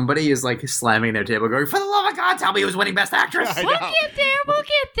 Somebody is like slamming their table going, for the love of God, tell me who's winning Best Actress. I We'll know. get there. We'll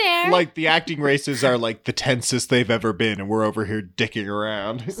get there. Like, the acting races are like the tensest they've ever been, and we're over here dicking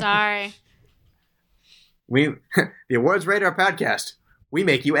around. Sorry. The Awards Radar podcast, we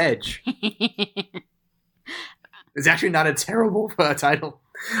make you edge. It's actually not a terrible title.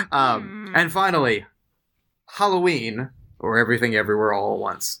 And finally, Halloween or Everything Everywhere All at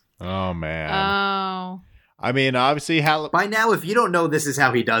Once. Oh, man. Oh. I mean, obviously, By now, if you don't know this is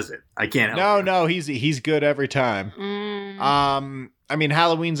how he does it, I can't help you. No, he's good every time. I mean,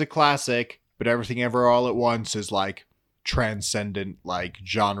 Halloween's a classic, but Everything Ever All at Once is like transcendent, like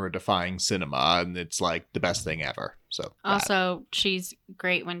genre-defying cinema, and it's like the best thing ever. So that. Also, she's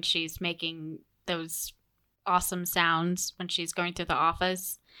great when she's making those awesome sounds when she's going through the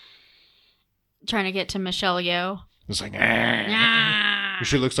office, trying to get to Michelle Yeoh. It's like, Ah.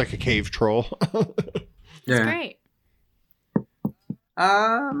 she looks like a cave troll. It's Yeah. great.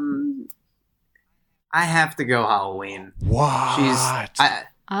 I have to go Halloween. What?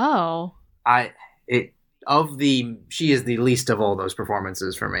 Oh. She is the least of all those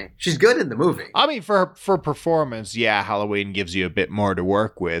performances for me. She's good in the movie. I mean, for performance, yeah, Halloween gives you a bit more to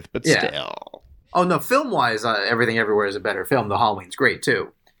work with, but Yeah. still. Oh no, film wise, Everything Everywhere is a better film. The Halloween's great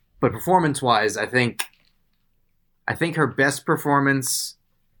too, but performance wise, I think her best performance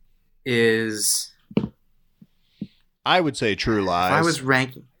is. I would say True Lies. If I was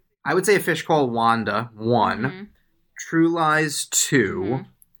ranking, I would say A Fish Called Wanda 1, Mhm. True Lies 2, Mhm.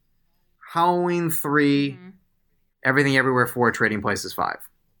 Halloween 3, Mhm. Everything Everywhere 4, Trading Places 5,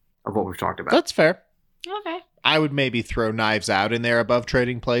 of what we've talked about. That's fair. Okay. I would maybe throw Knives Out in there above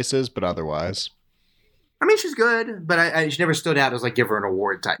Trading Places, but otherwise. I mean, she's good, but she never stood out as like give her an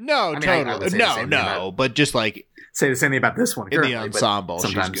award type. No, I mean, I totally. would say the same thing No, about- but just like Say the same thing about this one. in the currently, but ensemble,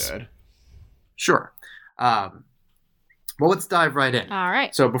 she's sometimes- good. Sure. Well, let's dive right in. All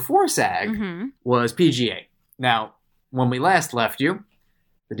right. So before SAG Mm-hmm. was PGA. Now, when we last left you,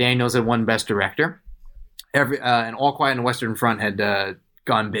 the Daniels had won Best Director. And All Quiet on the Western Front had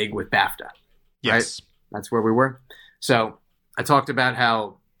gone big with BAFTA. Yes. That's where we were. So I talked about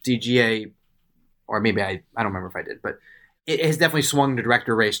how DGA, or maybe I don't remember if I did, but it has definitely swung the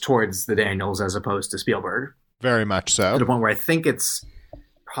director race towards the Daniels as opposed to Spielberg, Very much to so. the point where I think it's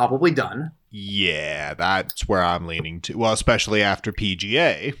probably done. Yeah, that's where I'm leaning to. Well, especially after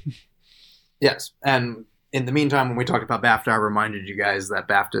PGA. Yes. And in the meantime, when we talked about BAFTA, I reminded you guys that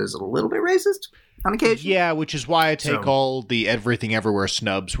BAFTA is a little bit racist on occasion. Yeah, which is why I take So- all the Everything Everywhere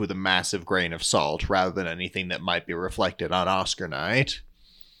snubs with a massive grain of salt rather than anything that might be reflected on Oscar night.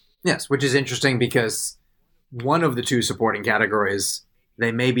 Yes, which is interesting because one of the two supporting categories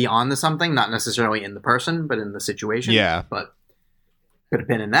they may be on to something, not necessarily in the person, but in the situation. Yeah. But put a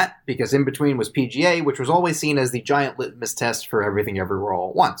pin in that, because in between was PGA, which was always seen as the giant litmus test for Everything Everywhere All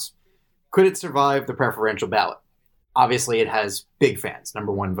at Once. Could it survive the preferential ballot? Obviously, it has big fans,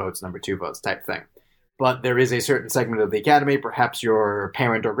 number 1 votes, number 2 votes type thing. But there is a certain segment of the Academy, perhaps your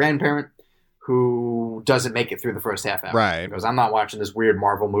parent or grandparent, who doesn't make it through the first half hour. Right. Because I'm not watching this weird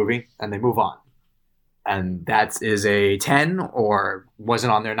Marvel movie, and they move on. And that is a 10, or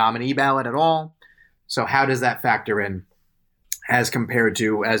wasn't on their nominee ballot at all. So how does that factor in as compared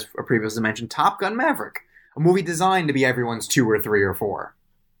to, as previously mentioned, Top Gun Maverick, a movie designed to be everyone's 2 or 3 or 4,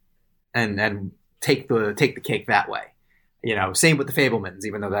 and take the cake that way. You know, same with The Fabelmans,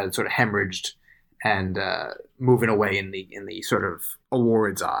 even though that had sort of hemorrhaged and moving away in the sort of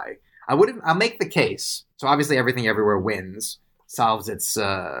awards eye. I'll make the case. So obviously, Everything Everywhere wins, solves its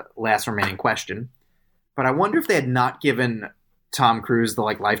last remaining question. But I wonder if they had not given Tom Cruise the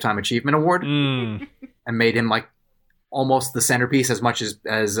Lifetime Achievement Award and made him almost the centerpiece as much as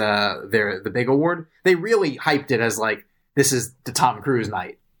the big award. They really hyped it as this is the Tom Cruise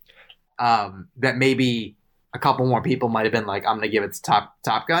night. That maybe a couple more people might have been I'm going to give it to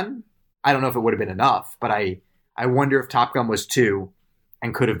Top Gun. I don't know if it would have been enough, but I wonder if Top Gun was 2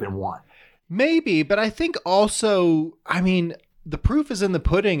 and could have been 1. Maybe, but I think also, the proof is in the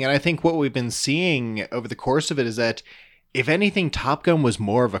pudding, and I think what we've been seeing over the course of it is that, if anything, Top Gun was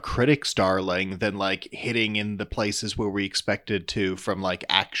more of a critic's darling than hitting in the places where we expected to from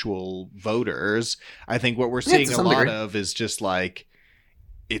actual voters. I think what we're seeing a lot of is just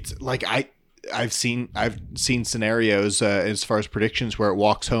it's I've seen scenarios as far as predictions where it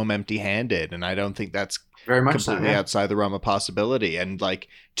walks home empty-handed, and I don't think that's very much completely outside the realm of possibility. And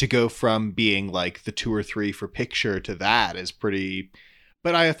to go from being the 2 or 3 for picture to that is pretty.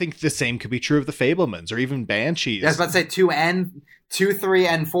 But I think the same could be true of The Fabelmans or even Banshees. Yeah, I was about to say 2, 3,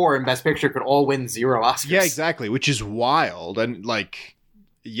 and 4 in Best Picture could all win 0 Oscars. Yeah, exactly, which is wild. And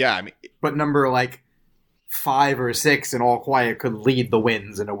but number 5 or 6 in All Quiet could lead the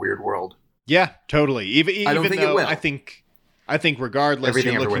wins in a weird world. Yeah, totally. Even I don't think it will. I think regardless,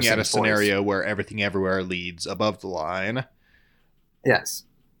 Everything you're looking at a Everywhere scenario where Everything Everywhere leads above the line. Yes.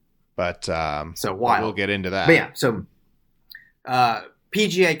 But so wild. We'll get into that. But yeah, so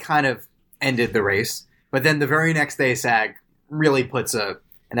PGA kind of ended the race, but then the very next day, SAG really puts an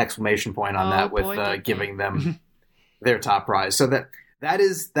exclamation point on that with giving them their top prize. So that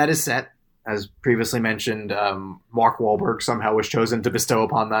is set. As previously mentioned, Mark Wahlberg somehow was chosen to bestow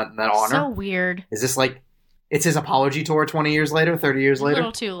upon that honor. So weird. Is this it's his apology tour 20 years later, 30 years later? A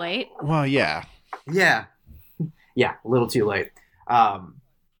little too late. Well, yeah. Yeah. Yeah, a little too late.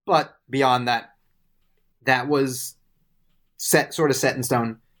 But beyond that was set in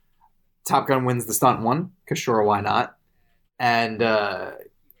stone. Top Gun wins the stunt one, because sure, why not? And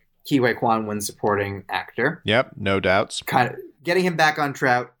Ke Huy Quan wins supporting actor. Yep, no doubts. Kind of getting him back on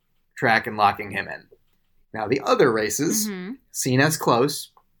track and locking him in. Now, the other races, seen as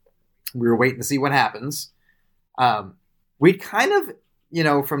close, we were waiting to see what happens. We'd kind of,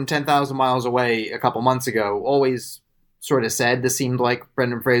 from 10,000 miles away a couple months ago, always sort of said this seemed like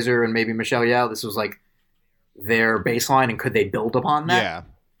Brendan Fraser and maybe Michelle Yeoh. This was their baseline, and could they build upon that? Yeah.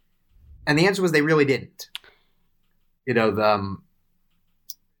 And the answer was they really didn't. Brendan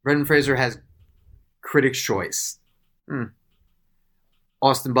Fraser has Critics' Choice.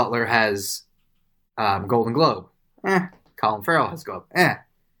 Austin Butler has Golden Globe. Colin Farrell has Globe.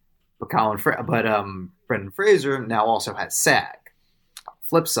 But Brendan Fraser now also has SAG.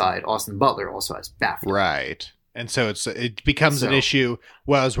 Flip side, Austin Butler also has BAFTA. Right. And so it becomes an issue,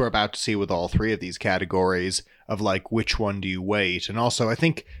 as we're about to see with all 3 of these categories, of which one do you weight? And also, I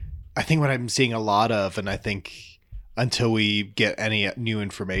think what I'm seeing a lot of, and I think until we get any new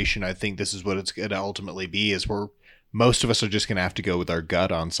information, I think this is what it's going to ultimately be, is most of us are just going to have to go with our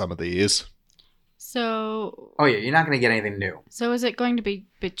gut on some of these. So... Oh, yeah, you're not going to get anything new. So is it going to be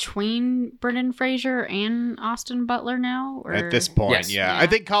between Brendan Fraser and Austin Butler now? Or? At this point, yes. yeah. I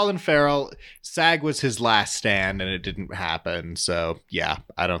think Colin Farrell, SAG was his last stand, and it didn't happen. So, yeah,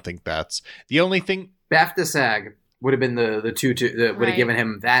 I don't think that's... The only thing... BAFTA SAG would have been the two that would have given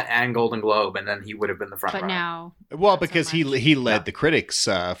him that and Golden Globe, and then he would have been the front runner. But now... Well, because he led the critics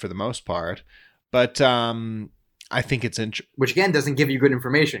for the most part. But... I think it's which again doesn't give you good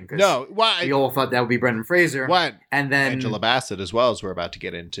information. No, why we all thought that would be Brendan Fraser. What? And then Angela Bassett as well, as we're about to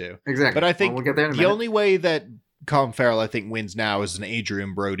get into. Exactly. But I think we'll get there in a the minute. only way that Colin Farrell, I think, wins now is an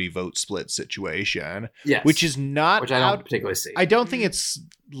Adrian Brody vote split situation. Yes. Which is not... Which I don't particularly see. I don't think it's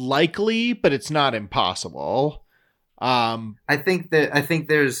likely, but it's not impossible. I think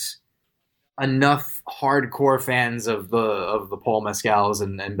there's enough hardcore fans of the Paul Mescals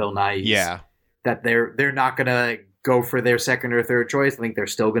and Bill Nighy's that they're not gonna go for their second or third choice. I think they're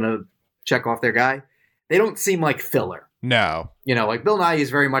still gonna check off their guy. They don't seem like filler. No. Like Bill Nighy is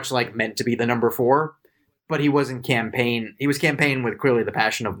very much like meant to be the number 4, but he wasn't campaign. He was campaigning with clearly the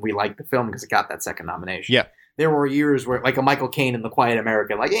passion of we like the film because it got that second nomination. Yeah. There were years where like a Michael Caine in The Quiet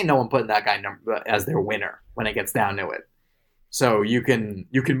American, like ain't no one putting that guy as their winner when it gets down to it. So you can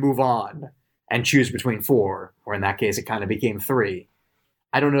move on and choose between 4, or in that case it kind of became 3.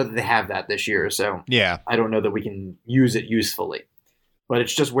 I don't know that they have that this year, so yeah, I don't know that we can use it usefully. But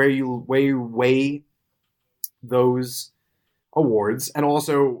it's just where you weigh those awards, and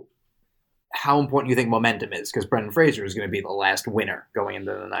also how important you think momentum is, because Brendan Fraser is going to be the last winner going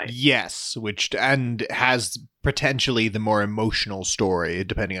into the night. Yes, and has potentially the more emotional story,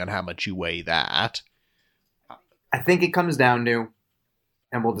 depending on how much you weigh that. I think it comes down to,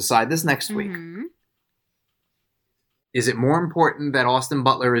 and we'll decide this next week, is it more important that Austin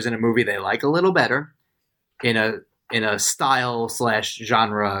Butler is in a movie they like a little better, in a style /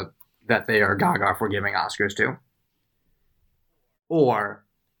 genre that they are gaga for giving Oscars to? Or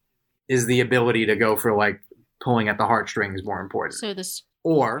is the ability to go for like pulling at the heartstrings more important?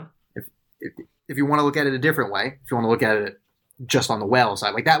 Or if you want to look at it a different way, if you want to look at it just on the whale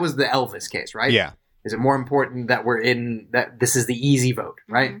side, like that was the Elvis case, right? Yeah. Is it more important that that this is the easy vote,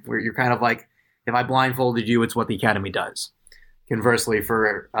 right? Where you're kind of like, if I blindfolded you, it's what the Academy does. Conversely,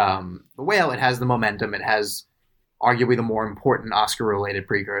 for The Whale, it has the momentum. It has arguably the more important Oscar-related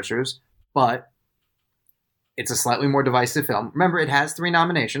precursors, but it's a slightly more divisive film. Remember, it has 3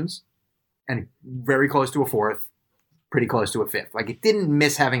 nominations, and very close to a 4th, pretty close to a 5th. Like, it didn't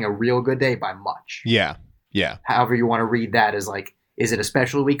miss having a real good day by much. Yeah, yeah. However you want to read that as, like, is it a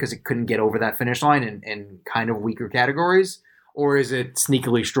special week because it couldn't get over that finish line in kind of weaker categories? Or is it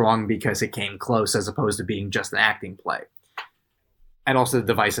sneakily strong because it came close as opposed to being just an acting play? And also the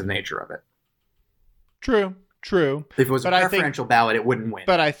divisive nature of it. True. If it was a preferential ballot, it wouldn't win.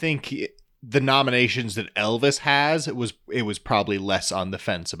 But I think the nominations that Elvis has, it was probably less on the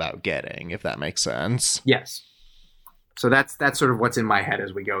fence about getting, if that makes sense. Yes. So that's sort of what's in my head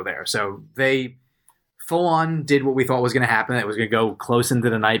as we go there. So they full on did what we thought was going to happen. It was going to go close into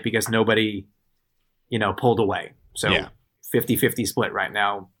the night because nobody, pulled away. So 50-50 split right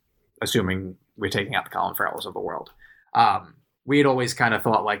now, assuming we're taking out the Colin Farrells of the world. We had always kind of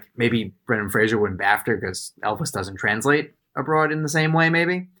thought like maybe Brendan Fraser wouldn't BAFTA because Elvis doesn't translate abroad in the same way,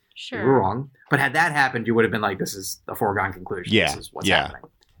 maybe. Sure. We were wrong. But had that happened, you would have been like, this is a foregone conclusion. Yeah. This is what's happening.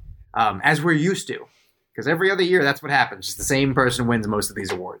 As we're used to. Because every other year, that's what happens. Just the same person wins most of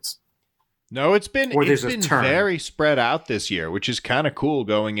these awards. No, it's been very spread out this year, which is kind of cool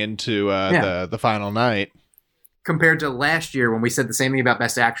going into the final night. Compared to last year when we said the same thing about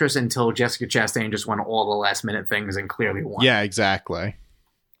Best Actress until Jessica Chastain just won all the last minute things and clearly won. Yeah, exactly.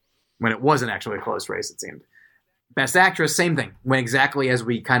 When it wasn't actually a close race, it seemed. Best Actress, same thing. Went exactly as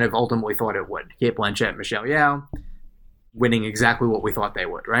we kind of ultimately thought it would. Cate Blanchett, Michelle Yeoh, winning exactly what we thought they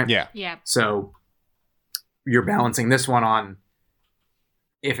would, right? Yeah. Yeah. So you're balancing this one on,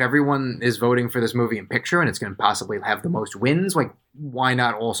 if everyone is voting for this movie in picture and it's going to possibly have the most wins, like, why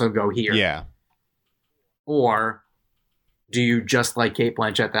not also go here? Yeah. Or do you just like Cate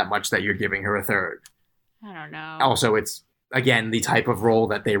Blanchett that much that you're giving her a third? I don't know. Also, it's, again, the type of role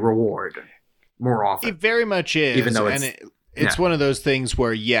that they reward more often. It very much is. Even though it's one of those things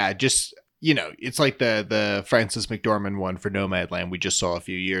where, just, it's like the Frances McDormand one for Nomadland we just saw a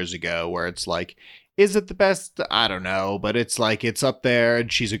few years ago, where it's like, is it the best? I don't know, but it's like, it's up there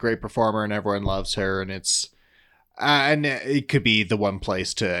and she's a great performer and everyone loves her, and it's and it could be the one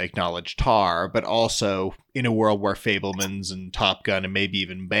place to acknowledge Tar, but also in a world where Fabelmans and Top Gun and maybe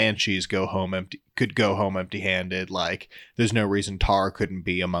even Banshees could go home empty-handed. Like, there's no reason Tar couldn't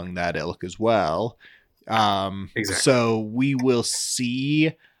be among that ilk as well. Exactly. So we will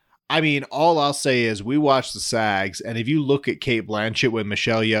see. I mean, all I'll say is we watched the SAGs, and if you look at Cate Blanchett when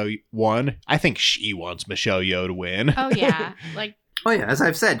Michelle Yeoh won, I think she wants Michelle Yeoh to win. Oh yeah, like. Oh yeah, as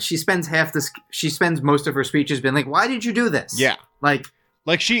I've said, she spends most of her speeches being like, "Why did you do this?" Yeah, like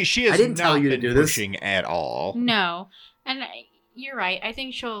she has. I didn't tell you to do this. Pushing at all. No, and you're right. I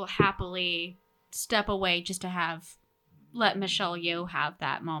think she'll happily step away just to let Michelle Yeoh have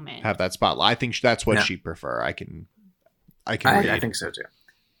that moment, have that spotlight. I think that's what she'd prefer. I think so too.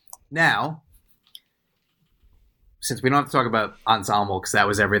 Now, since we don't have to talk about ensemble because that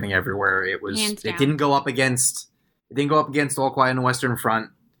was Everything Everywhere, it didn't go up against. It didn't go up against All Quiet on the Western Front.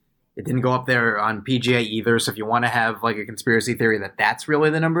 It didn't go up there on PGA either. So if you want to have like a conspiracy theory that's really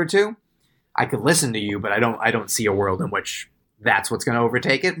the number 2, I could listen to you, but I don't see a world in which that's what's going to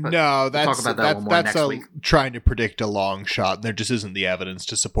overtake it. But no, we'll talk about that a little more next week. Trying to predict a long shot. There just isn't the evidence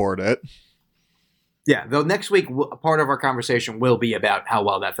to support it. Yeah, though next week, a part of our conversation will be about how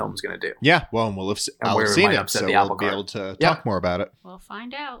well that film is going to do. Yeah, well, and I'll have seen it, so we'll be able to talk more about it. We'll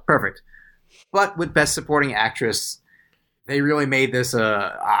find out. Perfect. But with Best Supporting Actress, they really made this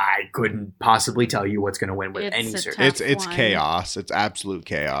I couldn't possibly tell you what's going to win with any certainty. It's chaos. It's absolute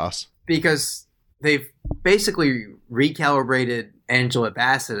chaos. Because they've basically recalibrated Angela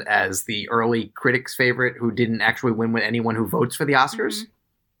Bassett as the early critics' favorite who didn't actually win with anyone who votes for the Oscars. Mm-hmm.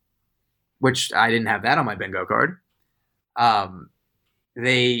 Which I didn't have that on my bingo card.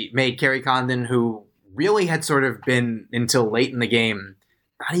 They made Kerry Condon, who really had sort of been, until late in the game,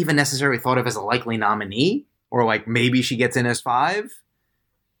 not even necessarily thought of as a likely nominee, or like maybe she gets in as 5,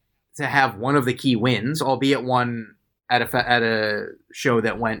 to have one of the key wins, albeit one at a show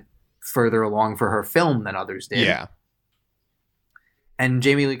that went further along for her film than others did. Yeah. And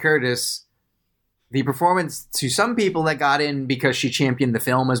Jamie Lee Curtis, the performance to some people that got in because she championed the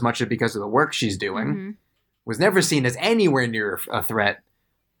film as much as because of the work she's doing, was never seen as anywhere near a threat,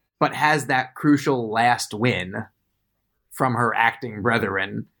 but has that crucial last win from her acting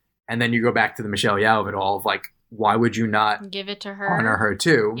brethren. And then you go back to the Michelle Yeoh of it all, of like, why would you not give it to her? Honor her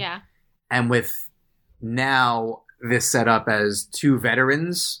too. Yeah. And with now this set up as 2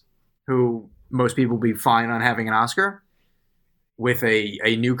 veterans who most people will be fine on having an Oscar, with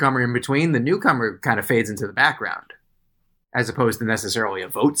a newcomer in between, the newcomer kind of fades into the background as opposed to necessarily a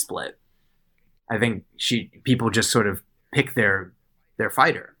vote split. I think people just sort of pick their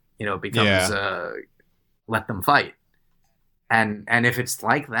fighter, it becomes let them fight. And if it's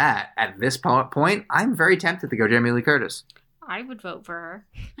like that at this point, I'm very tempted to go Jamie Lee Curtis. I would vote for her.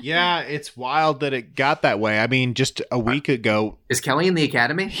 Yeah, it's wild that it got that way. I mean, just a week ago. Is Kelly in the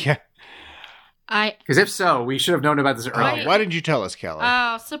Academy? Yeah. Because if so, we should have known about this earlier. Why didn't you tell us, Kelly?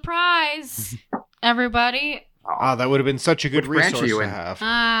 Oh, surprise, everybody. Oh, that would have been such a good resource branch are you to in? have.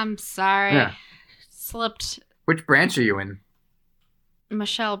 I'm sorry. Yeah. Slipped. Which branch are you in?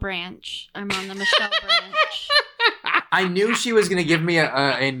 Michelle Branch. I'm on the Michelle Branch. I knew she was going to give me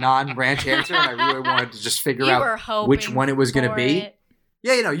a non-branch answer, and I really wanted to just figure out which one it was going to be.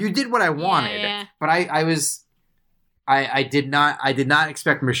 Yeah, you did what I wanted, but I did not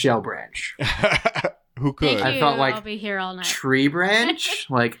expect Michelle Branch. Who could? Thank you. I felt like I'll be here all night. Tree Branch,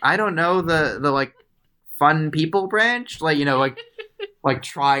 like I don't know the like fun people branch, like like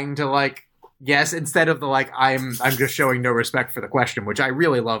trying to like guess instead of the like I'm just showing no respect for the question, which I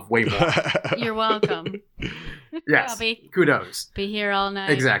really love way more. You're welcome. Yes, kudos. Be here all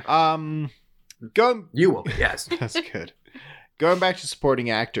night. Exactly. You will be. Yes, that's good. Going back to supporting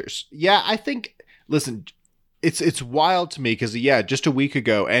actors, yeah, I think. Listen. It's wild to me because, just a week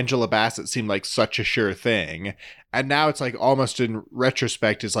ago, Angela Bassett seemed like such a sure thing. And now it's like almost in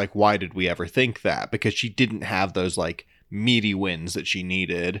retrospect, it's like, why did we ever think that? Because she didn't have those like meaty wins that she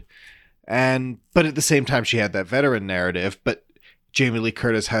needed. But at the same time, she had that veteran narrative. But Jamie Lee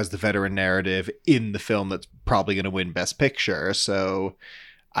Curtis has the veteran narrative in the film that's probably going to win Best Picture. So,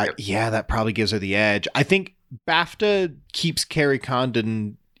 that probably gives her the edge. I think BAFTA keeps Kerry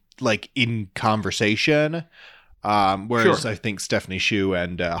Condon like in conversation, whereas I think Stephanie Hsu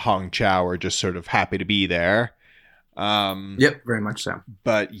and Hong Chow are just sort of happy to be there. Yep, very much so.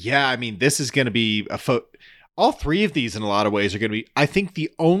 But I mean, this is going to be all 3 of these in a lot of ways are going to be, I think, the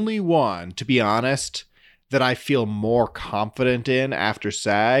only one, to be honest, that I feel more confident in after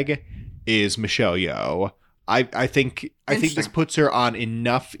SAG is Michelle Yeoh. I think this puts her on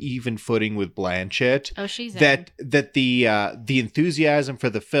enough even footing with Blanchett. Oh, she's that the enthusiasm for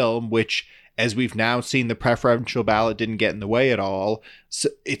the film, which, as we've now seen, the preferential ballot didn't get in the way at all. So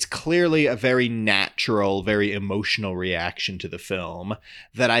it's clearly a very natural, very emotional reaction to the film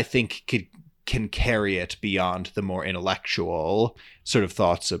that I think can carry it beyond the more intellectual sort of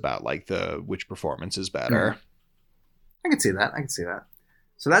thoughts about like which performance is better. I can see that.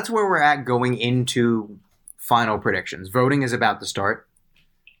 So that's where we're at going into final predictions. Voting is about to start,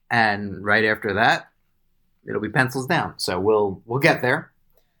 and right after that, it'll be pencils down. So we'll get there.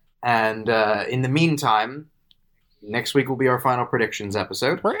 And in the meantime, next week will be our final predictions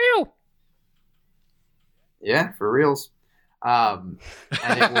episode. For real? Yeah, for reals. And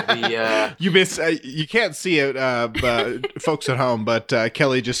it will be. You can't see it, folks at home, but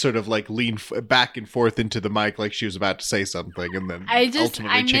Kelly just sort of like leaned back and forth into the mic like she was about to say something, and then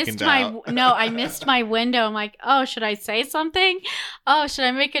ultimately chickened out. I missed my window. I'm like, oh, should I say something? Oh, should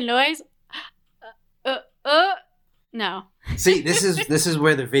I make a noise? No. See, this is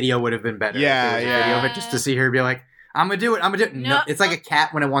where the video would have been better. Yeah. Video of it, just to see her be like, I'm gonna do it. No, Nope. it's like a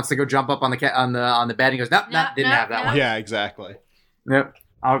cat when it wants to go jump up on the cat on the bed and goes, nope, Nope, didn't nope, have that nope. one. Yeah, exactly. Yep.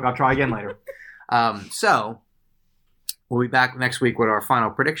 I'll try again later. So we'll be back next week with our final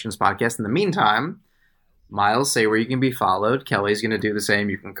predictions podcast. In the meantime, Miles, say where you can be followed. Kelly's going to do the same.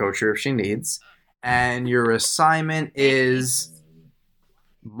 You can coach her if she needs. And your assignment is,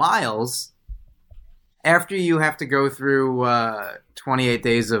 Miles, after you have to go through 28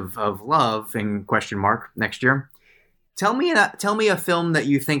 Days of Love in question mark next year, tell me a film that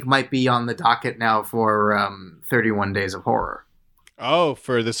you think might be on the docket now for 31 Days of Horror. Oh,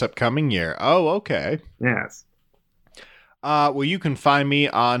 for this upcoming year. Oh, okay. Yes. Well, you can find me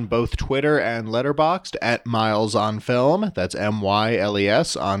on both Twitter and Letterboxd at Miles on Film. That's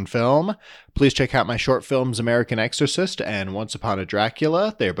MYLES on Film. Please check out my short films American Exorcist and Once Upon a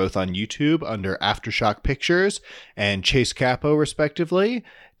Dracula. They're both on YouTube under Aftershock Pictures and Chase Capo, respectively.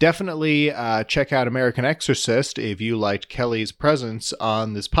 Definitely check out American Exorcist if you liked Kelly's presence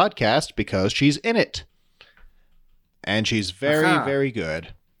on this podcast, because she's in it. And she's very, very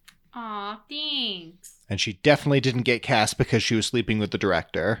good. Aw, thanks. And she definitely didn't get cast because she was sleeping with the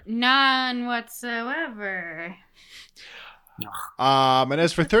director. None whatsoever. And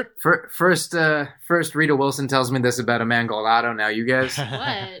as for First, Rita Wilson tells me this about a man called Otto. Now you guys.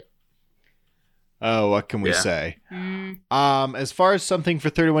 What? Oh, what can we say? Mm. As far as something for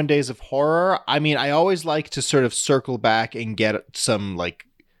 31 Days of Horror, I mean, I always like to sort of circle back and get some like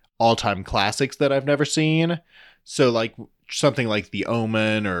all-time classics that I've never seen. So like something like The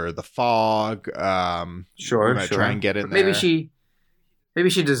Omen or The Fog. Sure. Try and get in Maybe there. Maybe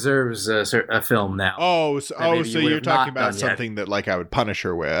she deserves a film now. So maybe you're would have talking not about done yet. something that like I would punish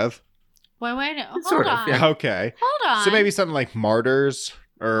her with. Wait. Hold Sort of, on. yeah. Okay. Hold on. So maybe something like Martyrs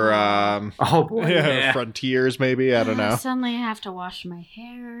or Oh boy. Yeah. Frontiers, maybe. I don't know. Suddenly I have to wash my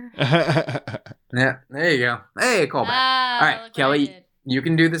hair. Yeah. There you go. Hey, call back. All right, Look what I Kelly. did. You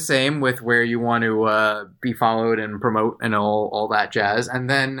can do the same with where you want to be followed and promote and all that jazz. And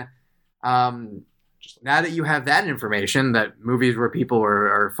then now that you have that information, that movies where people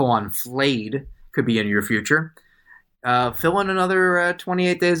are full on flayed could be in your future, fill in another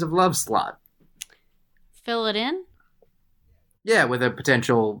 28 Days of Love slot. Fill it in? Yeah, with a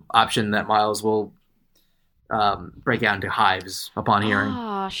potential option that Miles will break out into hives upon hearing.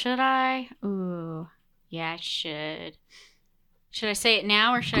 Oh, should I? Ooh. Yeah, I should. Should I say it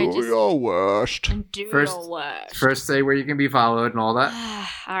now or should I Do just your worst. do First- your worst? First, say where you can be followed and all that.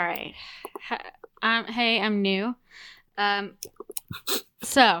 All right. Hey, I'm new.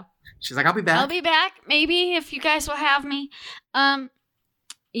 So She's like, I'll be back. I'll be back, maybe, if you guys will have me.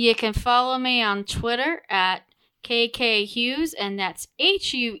 You can follow me on Twitter at KK Hughes, and that's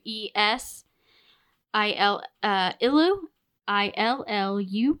HUES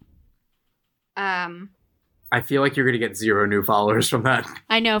ILLU. I feel like you're going to get 0 new followers from that.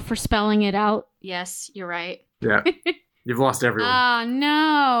 I know, for spelling it out. Yes, you're right. Yeah. You've lost everyone. Oh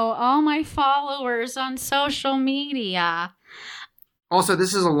no, all my followers on social media. Also,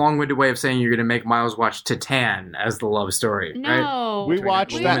 this is a long-winded way of saying you're going to make Miles watch Titan as the love story, right? No. We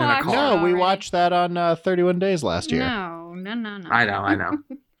watched We that. watched it No, we already. watched that on 31 Days last year. No. I know.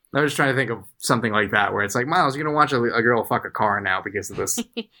 I was trying to think of something like that where it's like, Miles, you're going to watch a girl fuck a car now because of this.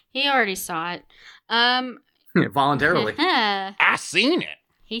 He already saw it. Voluntarily. I seen it.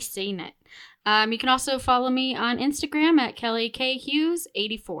 He's seen it. You can also follow me on Instagram at Kelly K Hughes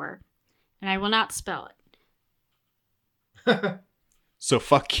 84, and I will not spell it. So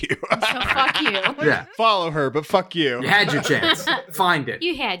fuck you. So fuck you. Yeah. Follow her, but fuck you. You had your chance. Find it.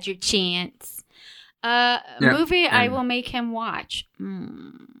 You had your chance. Movie I and- will make him watch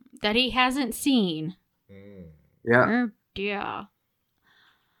that he hasn't seen. Yeah. Oh dear.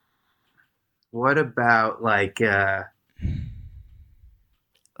 What about, like,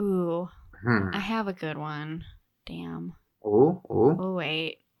 Ooh, I have a good one. Damn. Oh. Oh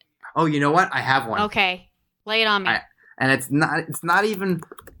wait. Oh, you know what? I have one. Okay, lay it on me. And it's not even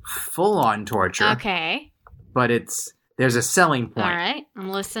full on torture. Okay. But there's a selling point. All right, I'm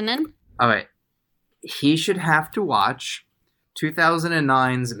listening. All right. He should have to watch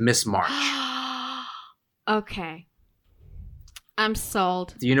 2009's Miss March. Okay. I'm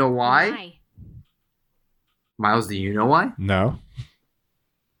sold. Do you know why? Miles, do you know why? No.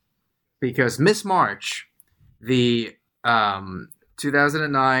 Because Miss March, the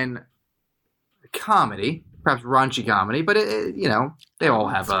 2009 comedy, perhaps raunchy comedy, but it they all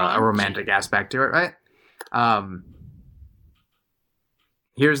have It's a raunchy. romantic aspect to it, right?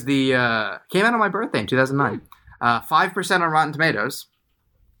 Here's the came out on my birthday in 2009. 5% on Rotten Tomatoes.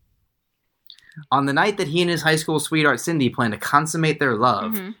 On the night that he and his high school sweetheart Cindy plan to consummate their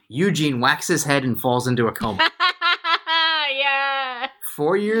love, Mhm. Eugene whacks his head and falls into a coma.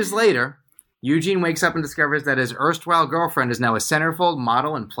 4 years later, Eugene wakes up and discovers that his erstwhile girlfriend is now a centerfold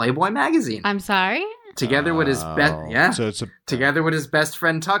model in Playboy magazine. I'm sorry? Together with his together with his best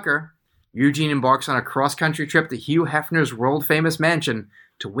friend Tucker, Eugene embarks on a cross-country trip to Hugh Hefner's world-famous mansion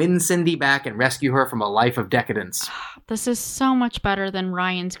to win Cindy back and rescue her from a life of decadence. This is so much better than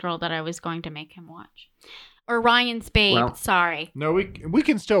Ryan's Girl that I was going to make him watch. Or Ryan's Babe, Well, sorry. No, we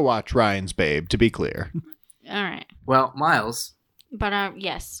can still watch Ryan's Babe, to be clear. All right. Well, Miles, But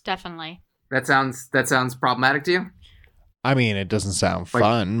yes, definitely. that sounds problematic to you? I mean, it doesn't sound Like-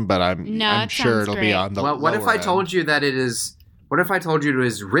 fun, but I'm it sure sounds it'll great. be on the Well, what if lower I told end. you that it is? What if I told you it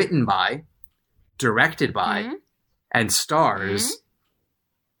is written by, directed by, Mhm. and stars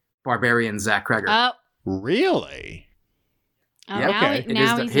Barbarian Zach Kreger? Oh, Really? Yeah, okay. It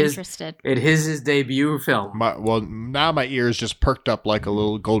now is he's his- interested. It is his debut film. Now my ears just perked up like a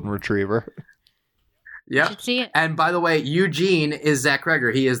little golden retriever. Yep. Should see it. And by the way, Eugene is Zach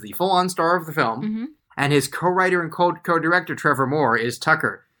Kreger. He is the full-on star of the film. Mm-hmm. And his co-writer and co-director, Trevor Moore, is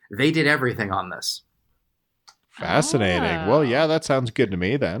Tucker. They did everything on this. Fascinating. Oh. Well, yeah, that sounds good to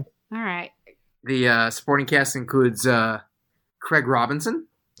me then. All right. The supporting cast includes Craig Robinson.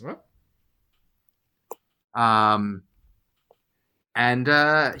 And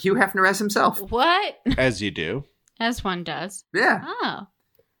Hugh Hefner as himself. What? As you do. As one does. Yeah. Oh.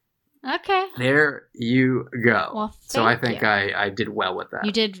 Okay. There you go. Well, so I thank think you. I did well with that.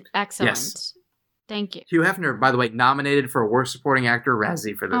 You did excellent. Yes. Thank you. Hugh Hefner, by the way, nominated for Worst Supporting Actor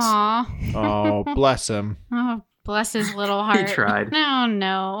Razzie for this. Aw. Oh, bless him. Oh, bless his little heart. tried. No,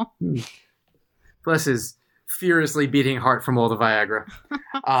 no. Bless his furiously beating heart from all the Viagra.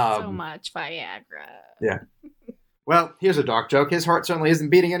 So much Viagra. Yeah. Well, here's a dark joke. His heart certainly isn't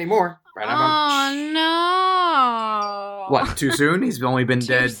beating anymore. Right? Oh, no. What, too soon? He's only been Too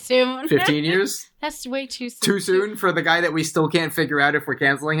dead soon. 15 years? That's way too soon. Too soon for the guy that we still can't figure out if we're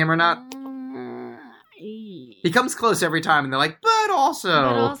canceling him or not? He comes close every time, and they're like, but also...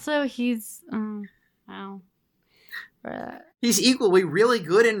 But also, he's... wow. He's equally really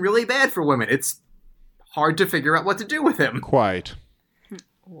good and really bad for women. It's hard to figure out what to do with him. Quite.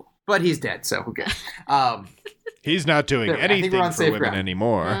 But he's dead, so who cares? He's not doing There, I think we're anything on for safe women ground.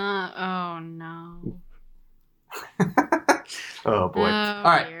 anymore. Oh, no. Oh, boy. Oh, All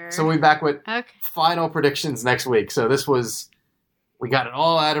right, dear. so we'll be back with Okay. final predictions next week. So this was... We got it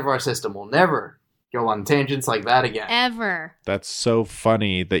all out of our system. We'll never go on tangents like that again. Ever. That's so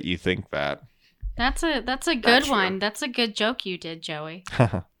funny that you think that. That's a good That's one. true. That's a good joke you did, Joey.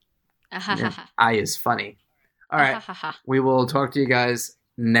 Your eye is funny. All right. We will talk to you guys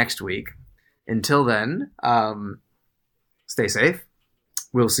next week. Until then, stay safe.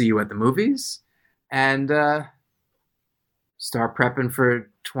 We'll see you at the movies. And start prepping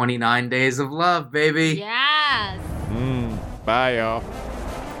for 29 Days of Love, baby. Yes. Bye, y'all.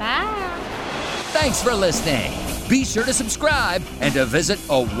 Bye. Thanks for listening. Be sure to subscribe and to visit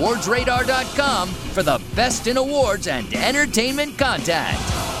awardsradar.com for the best in awards and entertainment content.